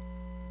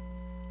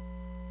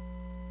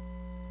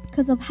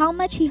 Because of how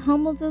much he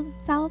humbled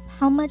himself,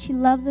 how much he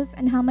loves us,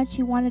 and how much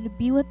he wanted to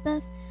be with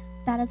us,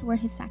 that is where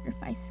his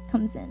sacrifice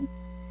comes in.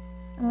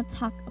 I'm going to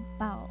talk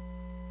about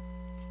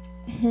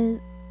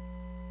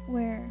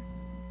where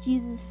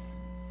Jesus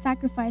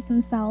sacrificed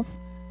himself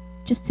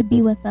just to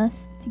be with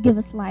us, to give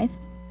us life,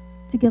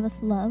 to give us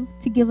love,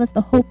 to give us the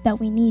hope that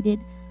we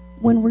needed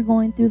when we're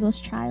going through those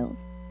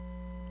trials.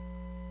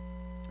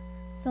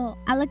 So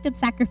I looked up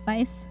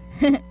sacrifice,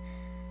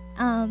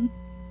 and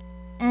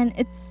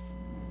this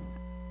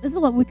is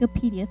what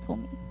Wikipedia told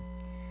me.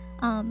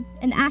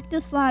 An act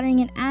of slaughtering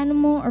an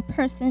animal or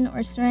person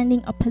or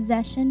surrendering a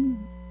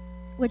possession,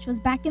 which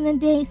was back in the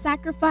day,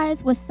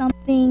 sacrifice was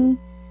something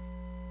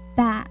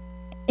that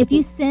if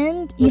you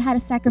sinned, you had to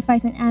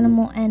sacrifice an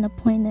animal and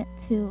appoint it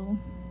to,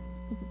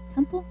 was it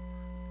temple?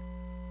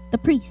 The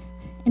priest,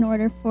 in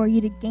order for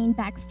you to gain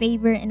back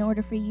favor, in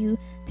order for you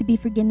to be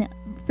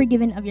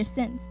forgiven of your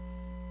sins.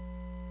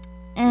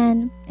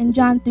 And in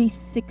John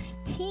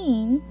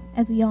 3:16,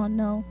 as we all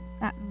know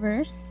that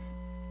verse,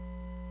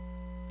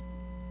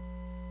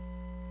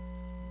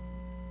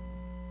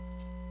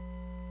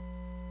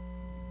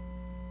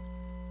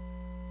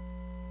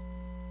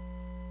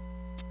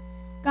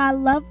 God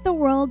loved the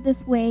world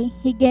this way.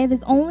 He gave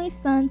his only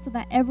son so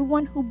that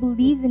everyone who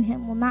believes in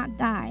him will not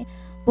die,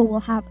 but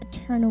will have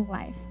eternal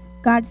life.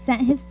 God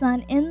sent his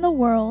son in the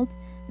world,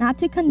 not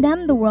to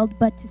condemn the world,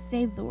 but to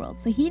save the world.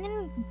 So he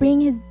didn't bring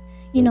his,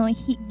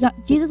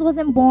 Jesus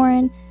wasn't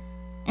born,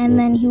 and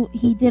then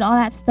he did all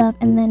that stuff,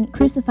 and then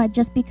crucified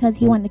just because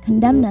he wanted to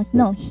condemn us.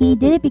 No, he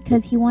did it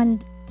because he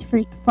wanted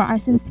for our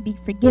sins to be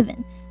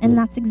forgiven. And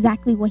that's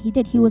exactly what he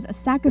did. He was a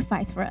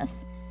sacrifice for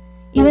us.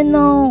 Even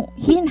though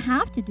he didn't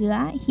have to do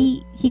that,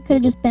 he could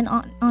have just been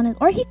on his,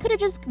 or he could have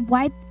just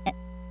wiped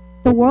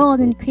the world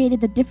and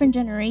created a different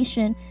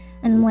generation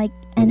and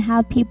and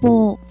have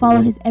people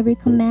follow his every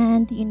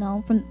command, you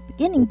know, from the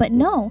beginning. But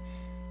no,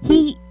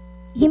 he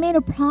made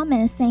a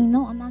promise saying,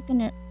 no, I'm not going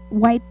to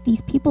wipe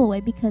these people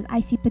away because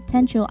I see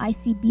potential, I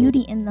see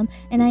beauty in them,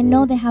 and I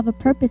know they have a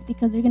purpose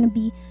because they're going to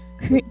be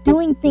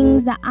doing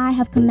things that I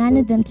have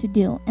commanded them to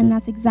do. And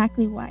that's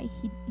exactly why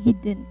he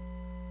did.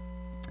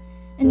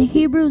 In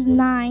Hebrews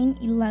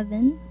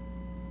 9:11,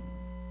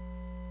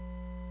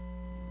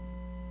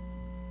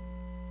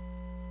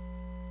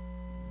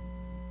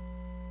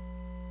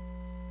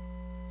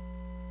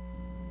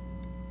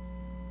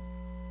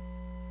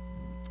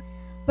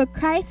 but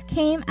Christ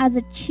came as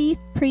a chief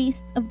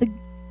priest of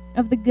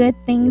the good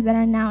things that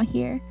are now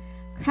here.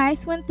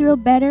 Christ went through a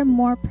better,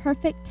 more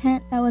perfect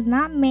tent that was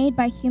not made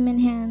by human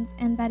hands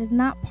and that is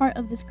not part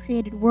of this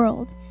created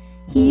world.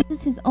 He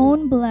used his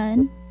own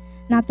blood,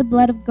 not the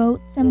blood of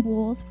goats and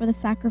bulls, for the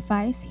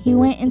sacrifice. He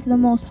went into the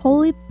most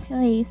holy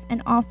place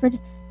and offered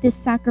this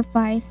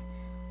sacrifice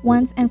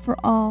once and for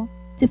all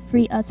to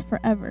free us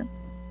forever.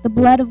 The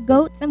blood of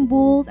goats and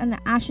bulls and the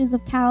ashes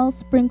of cows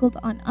sprinkled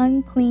on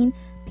unclean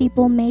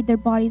people made their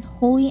bodies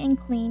holy and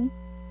clean.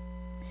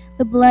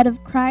 The blood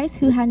of Christ,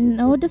 who had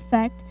no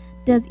defect,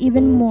 does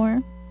even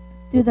more.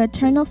 Through the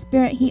eternal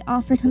Spirit, he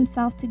offered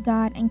himself to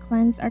God and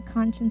cleansed our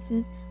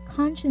consciences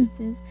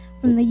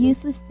from the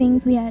useless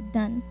things we had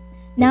done.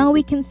 Now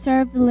we can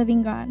serve the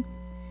living God.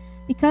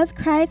 Because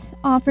Christ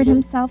offered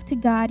himself to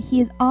God,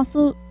 he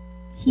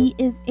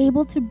is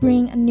able to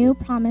bring a new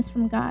promise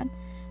from God.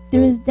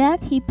 Through his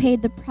death, he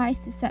paid the price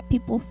to set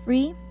people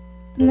free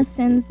from the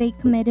sins they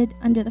committed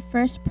under the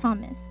first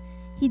promise.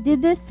 He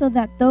did this so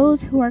that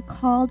those who are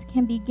called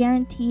can be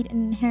guaranteed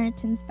an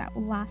inheritance that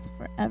will last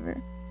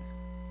forever.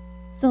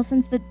 So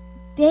since the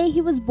day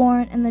he was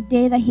born and the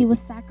day that he was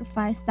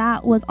sacrificed,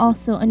 that was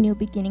also a new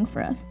beginning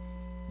for us.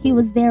 He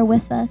was there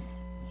with us.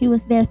 He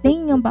was there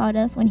thinking about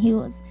us when he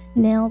was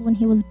nailed, when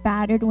he was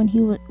battered,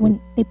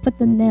 when they put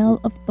the nail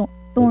of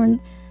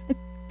thorn, the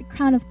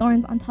crown of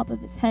thorns on top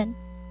of his head.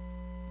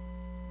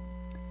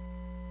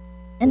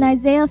 In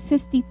Isaiah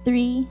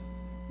 53,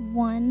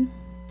 1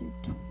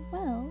 through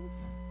 12,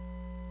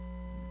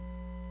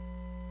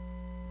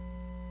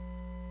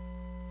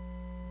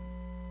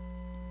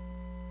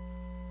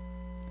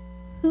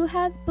 who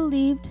has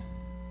believed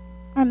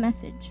our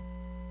message?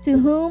 To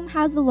whom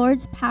has the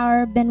Lord's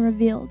power been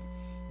revealed?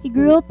 He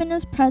grew up in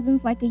his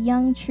presence like a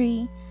young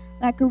tree,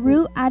 like a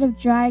root out of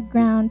dry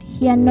ground.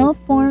 He had no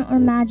form or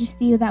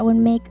majesty that would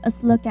make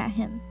us look at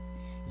him.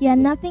 He had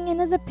nothing in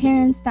his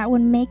appearance that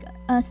would make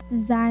us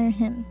desire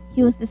him.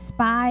 He was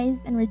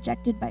despised and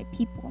rejected by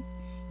people.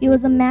 He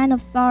was a man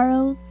of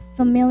sorrows,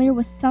 familiar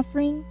with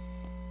suffering.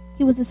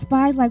 He was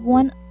despised like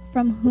one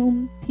from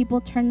whom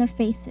people turn their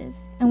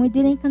faces, and we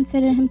didn't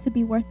consider him to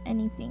be worth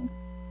anything.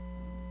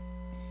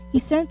 He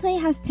certainly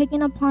has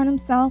taken upon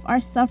himself our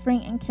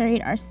suffering and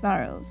carried our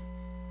sorrows.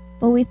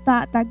 But we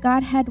thought that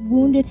God had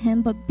wounded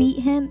him, but beat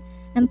him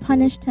and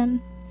punished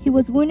him. He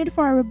was wounded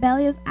for our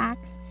rebellious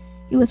acts.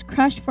 He was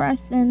crushed for our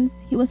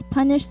sins. He was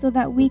punished so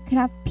that we could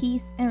have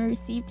peace, and we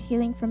received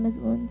healing from his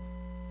wounds.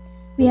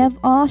 We have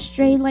all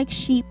strayed like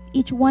sheep.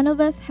 Each one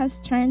of us has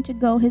turned to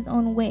go his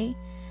own way,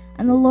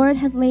 and the Lord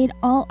has laid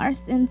all our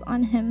sins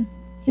on him.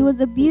 He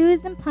was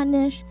abused and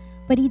punished,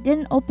 but he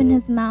didn't open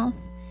his mouth.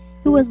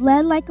 He was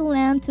led like a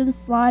lamb to the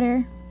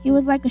slaughter. He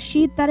was like a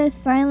sheep that is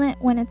silent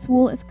when its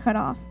wool is cut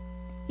off.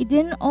 He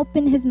didn't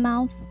open his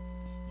mouth.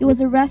 He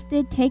was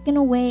arrested, taken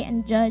away,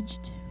 and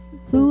judged.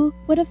 Who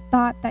would have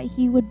thought that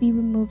he would be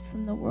removed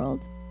from the world?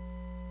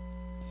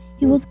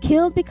 He was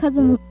killed because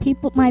of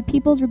my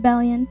people's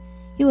rebellion.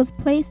 He was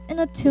placed in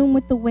a tomb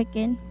with the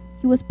wicked.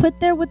 He was put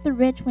there with the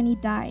rich when he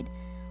died.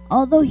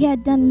 Although he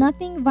had done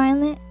nothing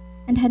violent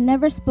and had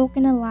never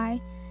spoken a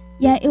lie,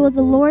 yet it was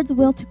the Lord's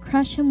will to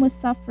crush him with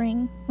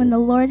suffering when the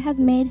Lord has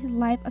made his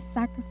life a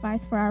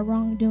sacrifice for our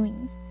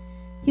wrongdoings.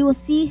 He will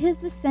see his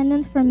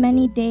descendants for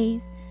many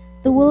days.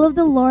 The will of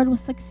the Lord will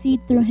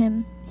succeed through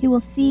him. He will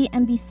see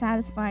and be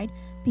satisfied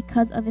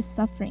because of his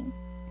suffering.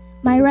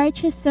 My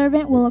righteous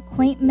servant will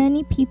acquaint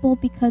many people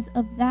because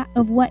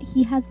of what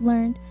he has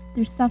learned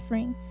through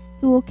suffering.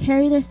 He will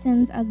carry their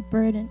sins as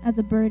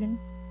a burden.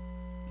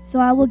 So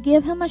I will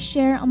give him a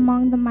share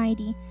among the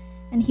mighty,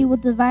 and he will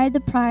divide the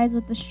prize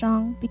with the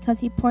strong, because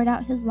he poured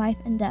out his life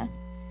in death.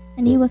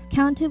 And he was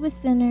counted with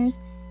sinners.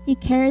 He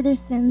carried their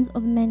sins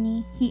of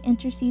many. He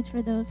intercedes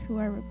for those who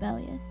are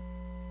rebellious.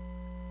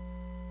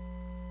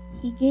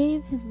 He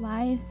gave his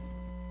life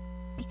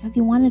because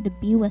he wanted to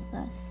be with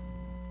us.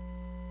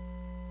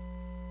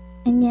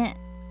 And yet,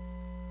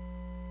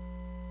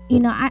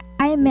 I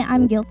admit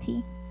I'm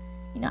guilty.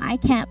 I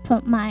can't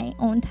put my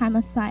own time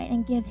aside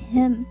and give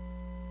him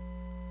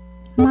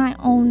my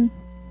own,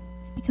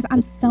 because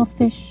I'm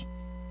selfish.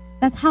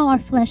 That's how our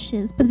flesh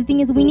is. But the thing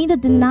is, we need to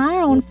deny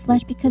our own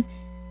flesh, because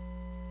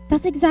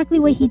that's exactly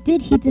what he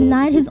did. He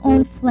denied his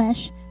own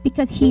flesh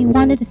because he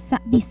wanted to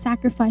be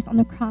sacrificed on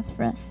the cross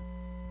for us,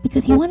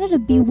 because he wanted to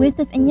be with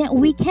us. And yet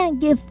we can't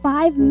give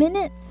 5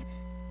 minutes,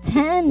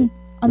 10,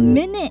 a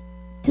minute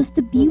just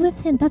to be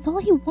with him. That's all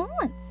he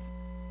wants.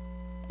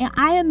 And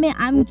I admit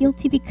I'm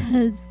guilty,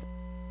 because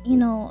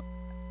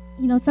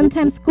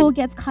sometimes school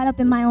gets caught up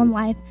in my own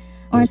life,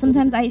 or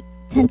sometimes I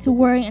tend to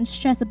worry and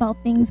stress about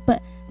things.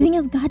 But the thing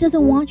is, God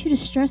doesn't want you to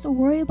stress or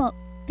worry about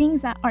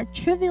things that are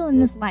trivial in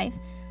this life.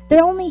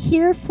 They're only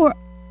here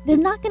they're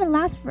not going to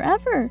last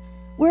forever.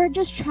 We're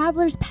just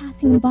travelers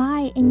passing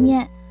by, and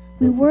yet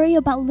we worry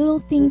about little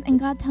things, and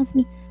God tells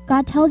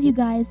you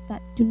guys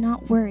that do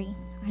not worry.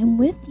 I'm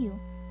with you.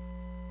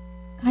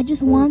 God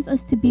just wants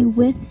us to be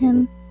with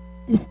him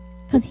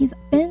because he's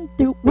been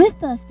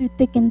with us through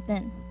thick and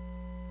thin.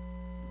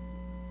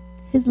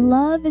 His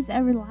love is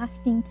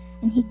everlasting,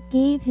 and he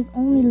gave his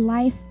only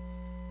life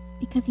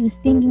because he was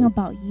thinking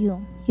about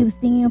you. He was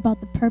thinking about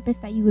the purpose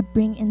that you would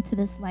bring into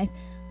this life,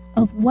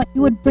 of what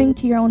you would bring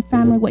to your own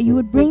family, what you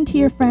would bring to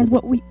your friends,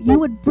 what you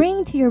would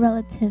bring to your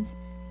relatives.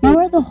 You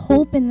are the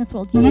hope in this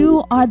world.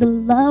 You are the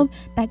love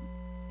that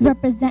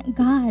represent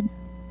God.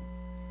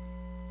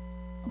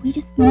 We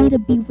just need to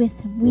be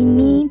with him. We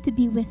need to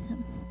be with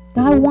him.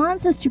 God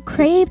wants us to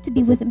crave to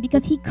be with him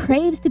because he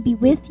craves to be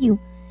with you.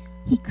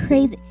 He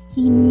craves it.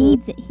 He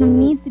needs it. He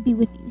needs to be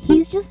with you.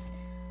 He's just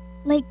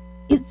like,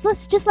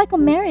 it's just like a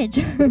marriage,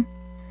 And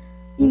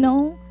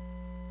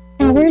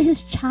we're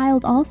his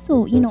child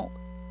also,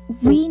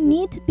 We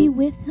need to be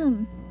with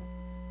him.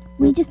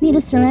 We just need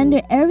to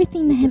surrender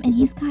everything to him, and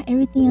he's got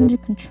everything under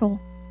control.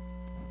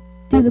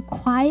 Through the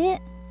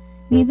quiet,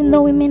 even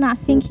though we may not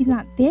think he's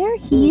not there,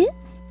 he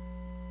is.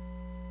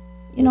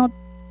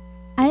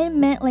 I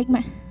admit,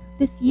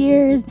 this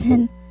year has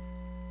been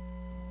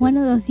one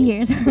of those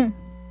years.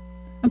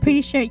 I'm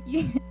pretty sure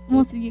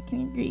most of you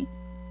can agree.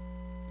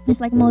 Just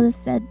like Moses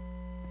said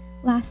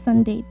last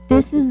Sunday,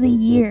 this is the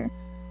year,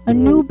 a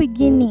new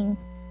beginning,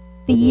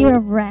 the year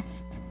of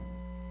rest.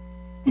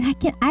 And I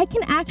can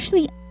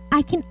actually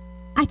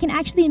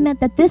admit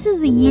that this is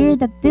the year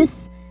that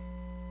this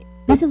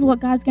is what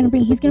God's going to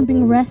bring. He's going to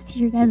bring rest to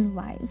your guys'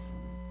 lives.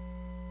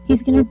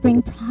 He's going to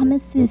bring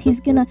promises. He's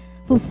going to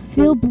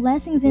fulfill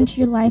blessings into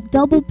your life,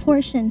 double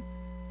portion.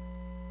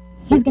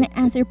 He's going to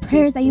answer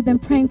prayers that you've been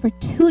praying for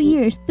 2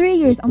 years, 3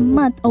 years, a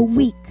month, a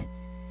week.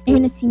 You're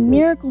going to see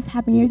miracles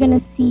happen. You're going to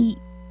see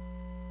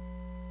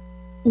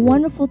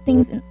wonderful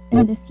things in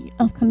this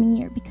upcoming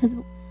year because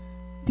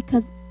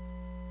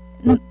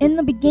in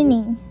the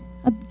beginning,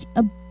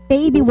 a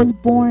baby was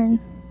born,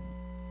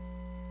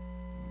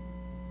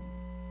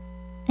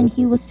 and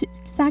he was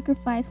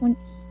sacrificed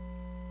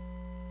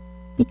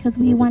because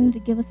he wanted to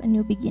give us a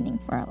new beginning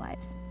for our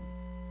lives.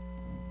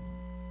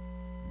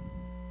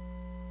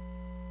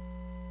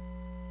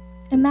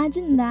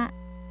 Imagine that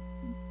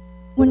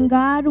when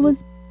God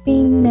was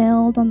being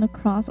nailed on the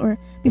cross, or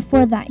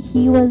before that,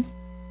 he was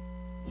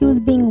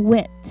being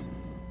whipped.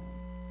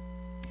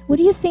 What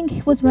do you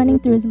think was running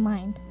through his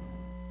mind?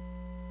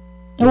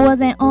 It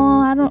wasn't,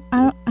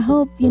 I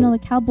hope, the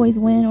Cowboys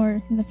win,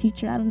 or in the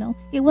future, I don't know.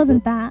 It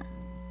wasn't that.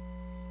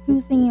 He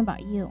was thinking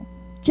about you.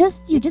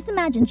 Just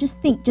imagine,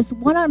 just think,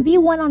 be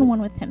one-on-one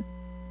with him.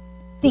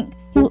 Think,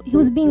 he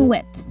was being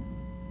whipped.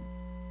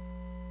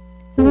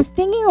 He was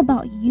thinking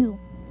about you.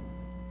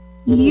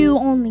 You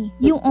only.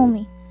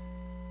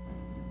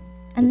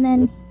 And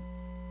then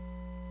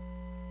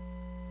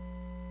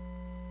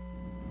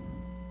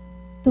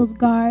those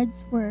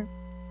guards were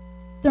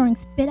throwing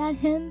spit at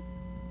him.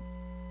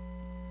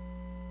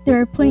 They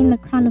were putting the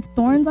crown of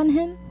thorns on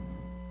him.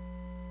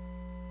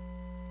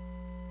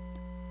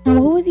 And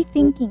what was he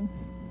thinking?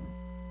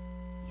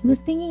 He was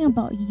thinking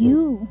about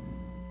you.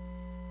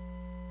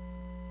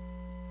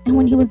 And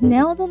when he was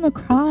nailed on the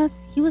cross,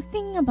 he was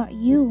thinking about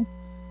you.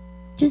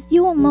 Just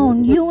you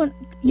alone. You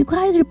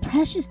guys are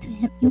precious to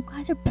him. You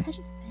guys are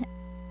precious to him.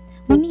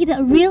 We need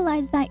to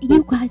realize that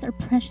you guys are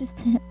precious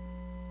to him.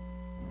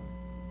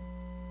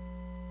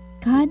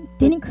 God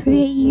didn't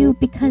create you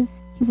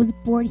because he was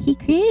bored. He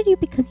created you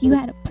because you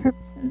had a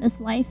purpose in this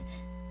life.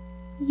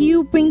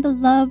 You bring the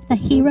love that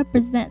he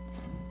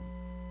represents.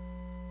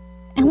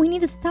 And we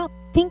need to stop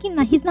thinking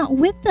that he's not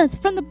with us.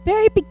 From the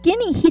very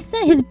beginning, he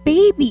sent his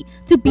baby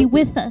to be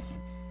with us.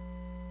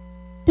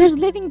 There's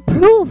living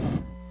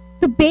proof.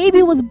 The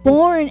baby was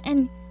born,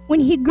 and when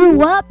he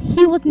grew up,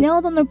 he was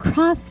nailed on the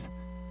cross.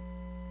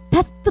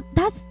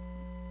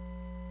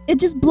 It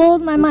just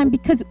blows my mind,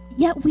 because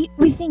yet we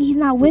think he's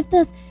not with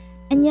us,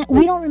 and yet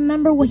we don't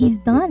remember what he's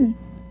done.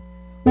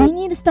 We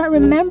need to start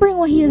remembering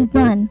what he has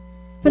done.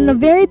 From the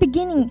very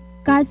beginning,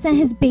 God sent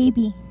his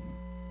baby,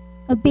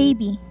 a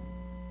baby,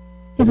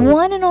 his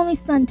one and only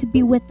son, to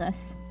be with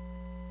us.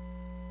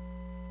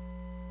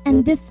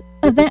 And this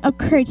event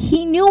occurred.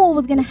 He knew what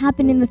was going to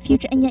happen in the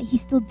future, and yet he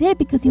still did it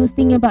because he was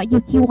thinking about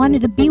you. He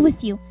wanted to be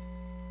with you.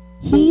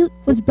 He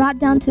was brought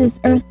down to this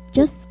earth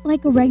just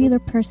like a regular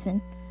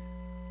person.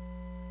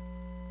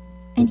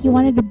 And he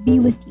wanted to be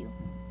with you.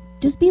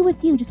 Just be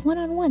with you, just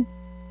one-on-one.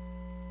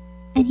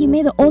 And he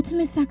made the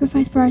ultimate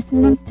sacrifice for our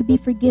sins to be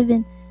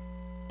forgiven.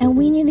 And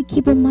we need to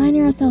keep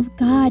reminding ourselves,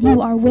 God,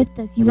 you are with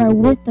us. You are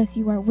with us.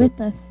 You are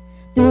with us.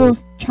 Through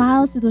those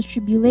trials, through those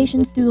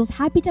tribulations, through those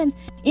happy times.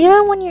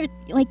 Even when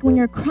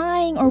you're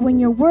crying, or when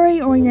you're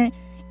worried, or when you're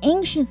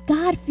anxious,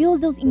 God feels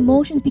those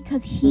emotions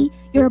because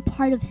you're a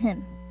part of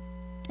him.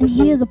 And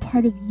he is a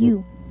part of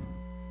you.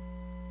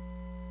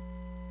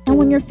 And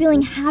when you're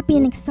feeling happy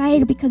and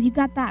excited because you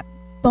got that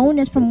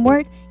bonus from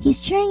work, he's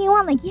cheering you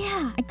on like,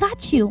 yeah, I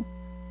got you.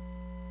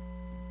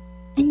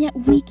 And yet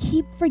we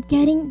keep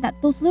forgetting that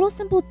those little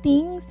simple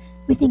things,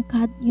 we think,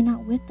 God, you're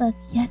not with us.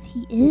 Yes,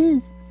 he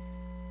is.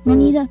 We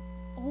need to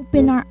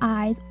open our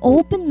eyes,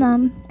 open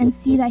them, and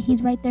see that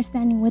he's right there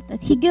standing with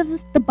us. He gives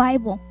us the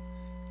Bible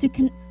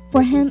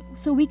for him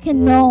so we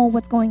can know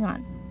what's going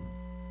on.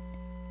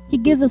 He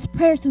gives us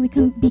prayer so we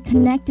can be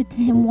connected to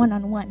him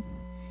one-on-one.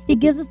 He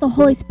gives us the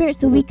Holy Spirit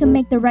so we can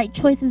make the right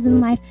choices in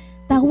life.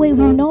 That way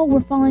we know we're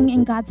following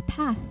in God's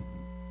path.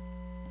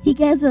 He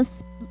gives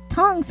us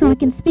tongues so we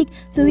can speak,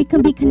 so we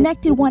can be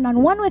connected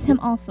one-on-one with him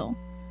also.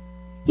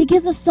 He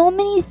gives us so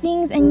many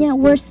things, and yet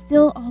we're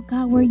still, oh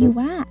God, where are you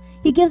at?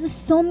 He gives us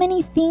so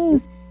many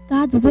things.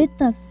 God's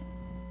with us.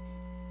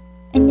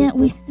 And yet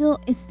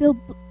it still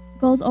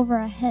goes over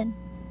our head.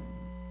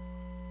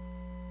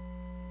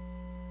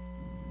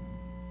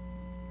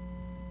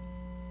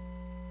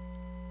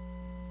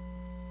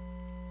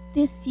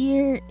 This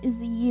year is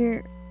the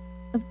year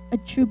of a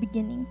true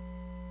beginning.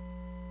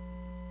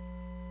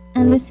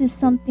 And this is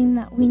something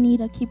that we need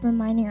to keep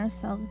reminding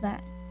ourselves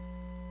that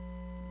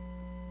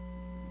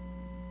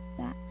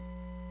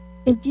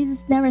if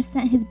Jesus never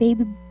sent his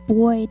baby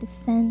boy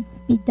to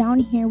be down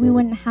here, we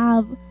wouldn't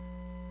have,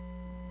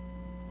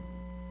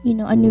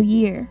 a new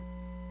year.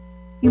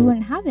 We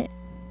wouldn't have it.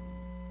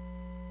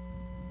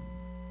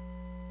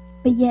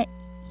 But yet,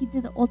 he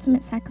did the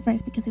ultimate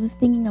sacrifice because he was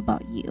thinking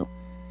about you.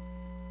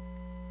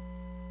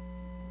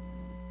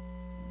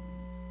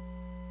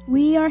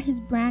 We are his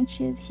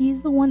branches.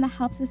 He's the one that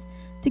helps us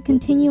to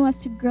continue us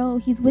to grow.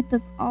 He's with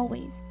us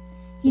always.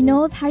 He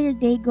knows how your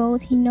day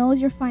goes. He knows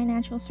your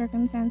financial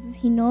circumstances.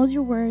 He knows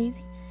your worries.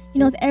 He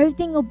knows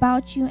everything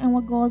about you and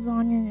what goes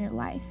on in your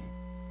life.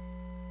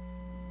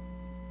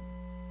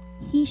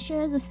 He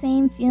shares the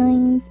same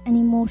feelings and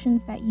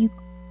emotions that you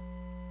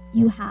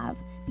have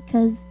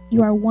because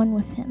you are one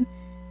with him.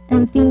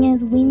 And the thing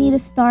is, we need to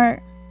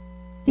start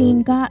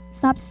saying,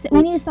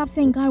 we need to stop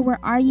saying, God, where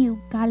are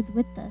you? God is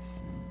with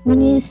us. We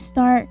need to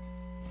start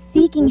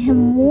seeking him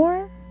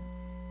more,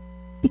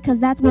 because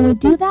that's when we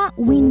do that,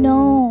 we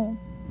know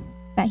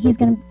that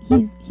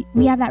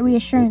we have that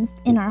reassurance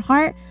in our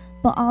heart,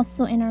 but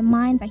also in our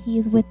mind that he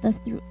is with us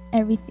through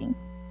everything.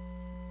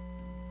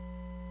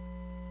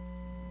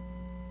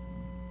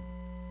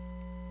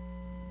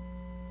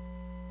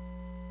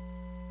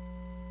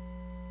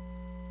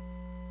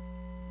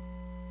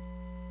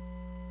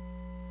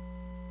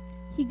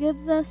 He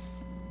gives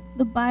us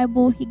the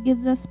Bible, he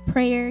gives us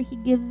prayer, he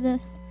gives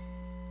us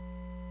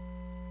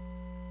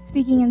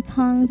speaking in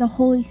tongues, the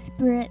Holy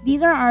Spirit.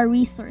 These are our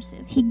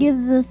resources. He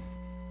gives us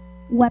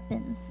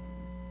weapons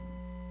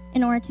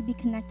in order to be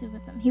connected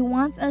with him. He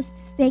wants us to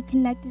stay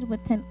connected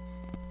with him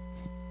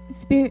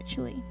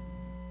spiritually.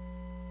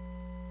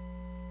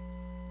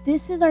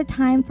 This is our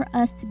time for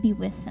us to be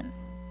with him.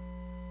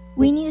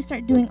 We need to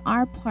start doing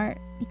our part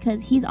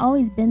because he's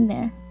always been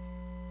there.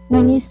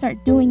 We need to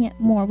start doing it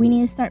more. We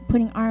need to start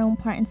putting our own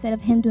part instead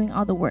of him doing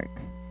all the work,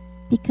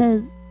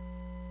 because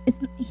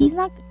he's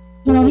not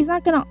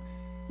gonna,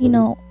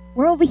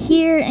 we're over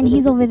here and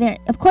he's over there.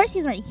 Of course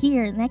he's right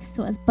here next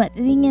to us, but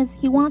the thing is,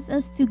 he wants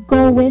us to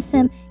go with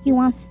him. He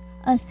wants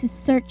us to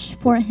search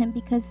for him,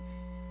 because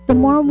the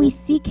more we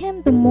seek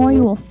him, the more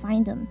you will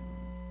find him.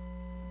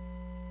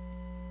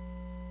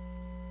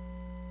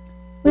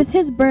 With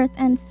his birth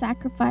and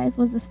sacrifice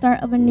was the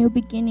start of a new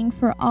beginning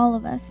for all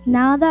of us.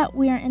 Now that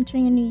we are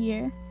entering a new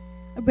year,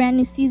 a brand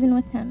new season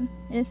with him,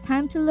 it is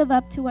time to live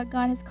up to what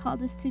God has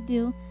called us to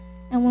do.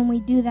 And when we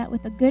do that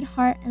with a good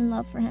heart and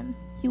love for him,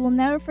 he will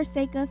never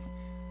forsake us,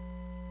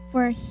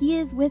 for he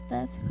is with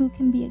us. Who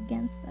can be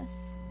against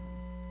us?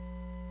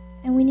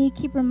 And we need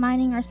to keep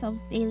reminding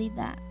ourselves daily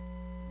that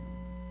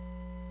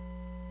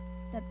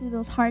through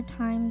those hard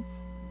times,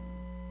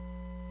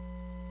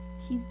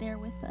 he's there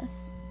with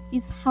us.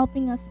 He's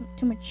helping us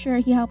to mature.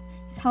 He's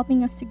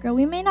helping us to grow.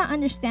 We may not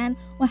understand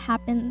what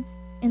happens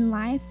in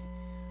life,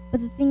 but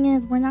the thing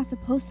is, we're not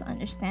supposed to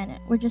understand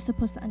it. We're just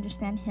supposed to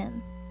understand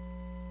him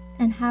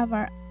and have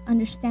our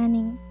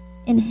understanding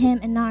in him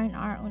and not in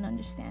our own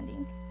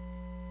understanding.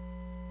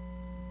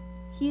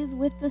 He is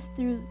with us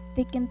through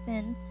thick and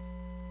thin.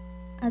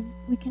 As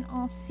we can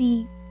all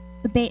see,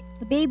 the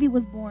baby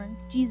was born,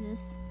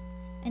 Jesus,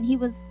 and he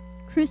was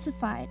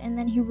crucified, and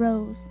then he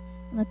rose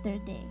on the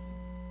third day,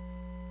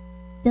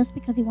 just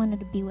because he wanted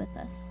to be with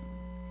us.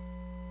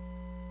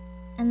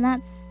 And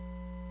that's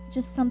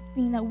just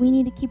something that we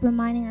need to keep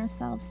reminding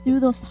ourselves through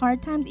those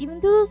hard times, even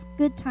through those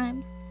good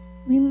times.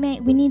 We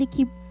need to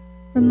keep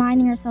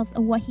reminding ourselves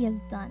of what he has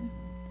done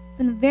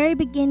from the very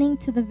beginning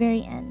to the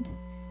very end.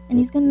 And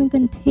he's going to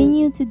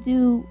continue to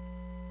do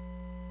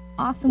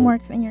awesome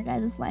works in your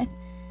guys' life.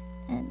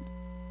 And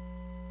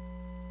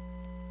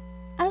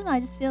I don't know, I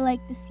just feel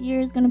like this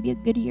year is going to be a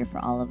good year for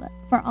all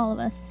of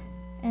us.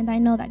 And I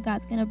know that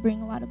God's going to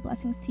bring a lot of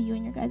blessings to you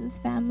and your guys'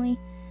 family.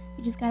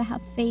 You just got to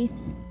have faith.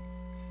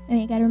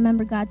 And you got to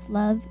remember God's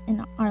love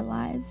in our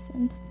lives.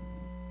 And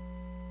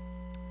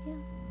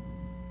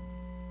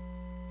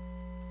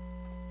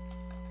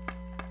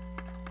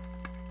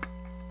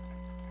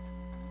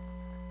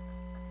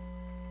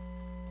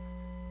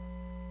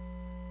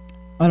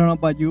I don't know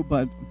about you,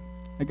 but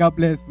I got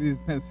blessed with this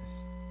message.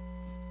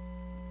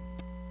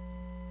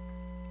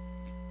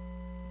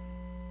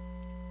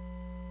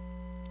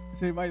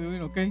 Is everybody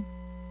doing okay?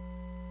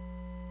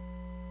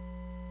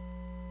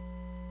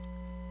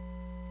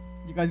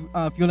 You guys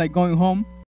feel like going home?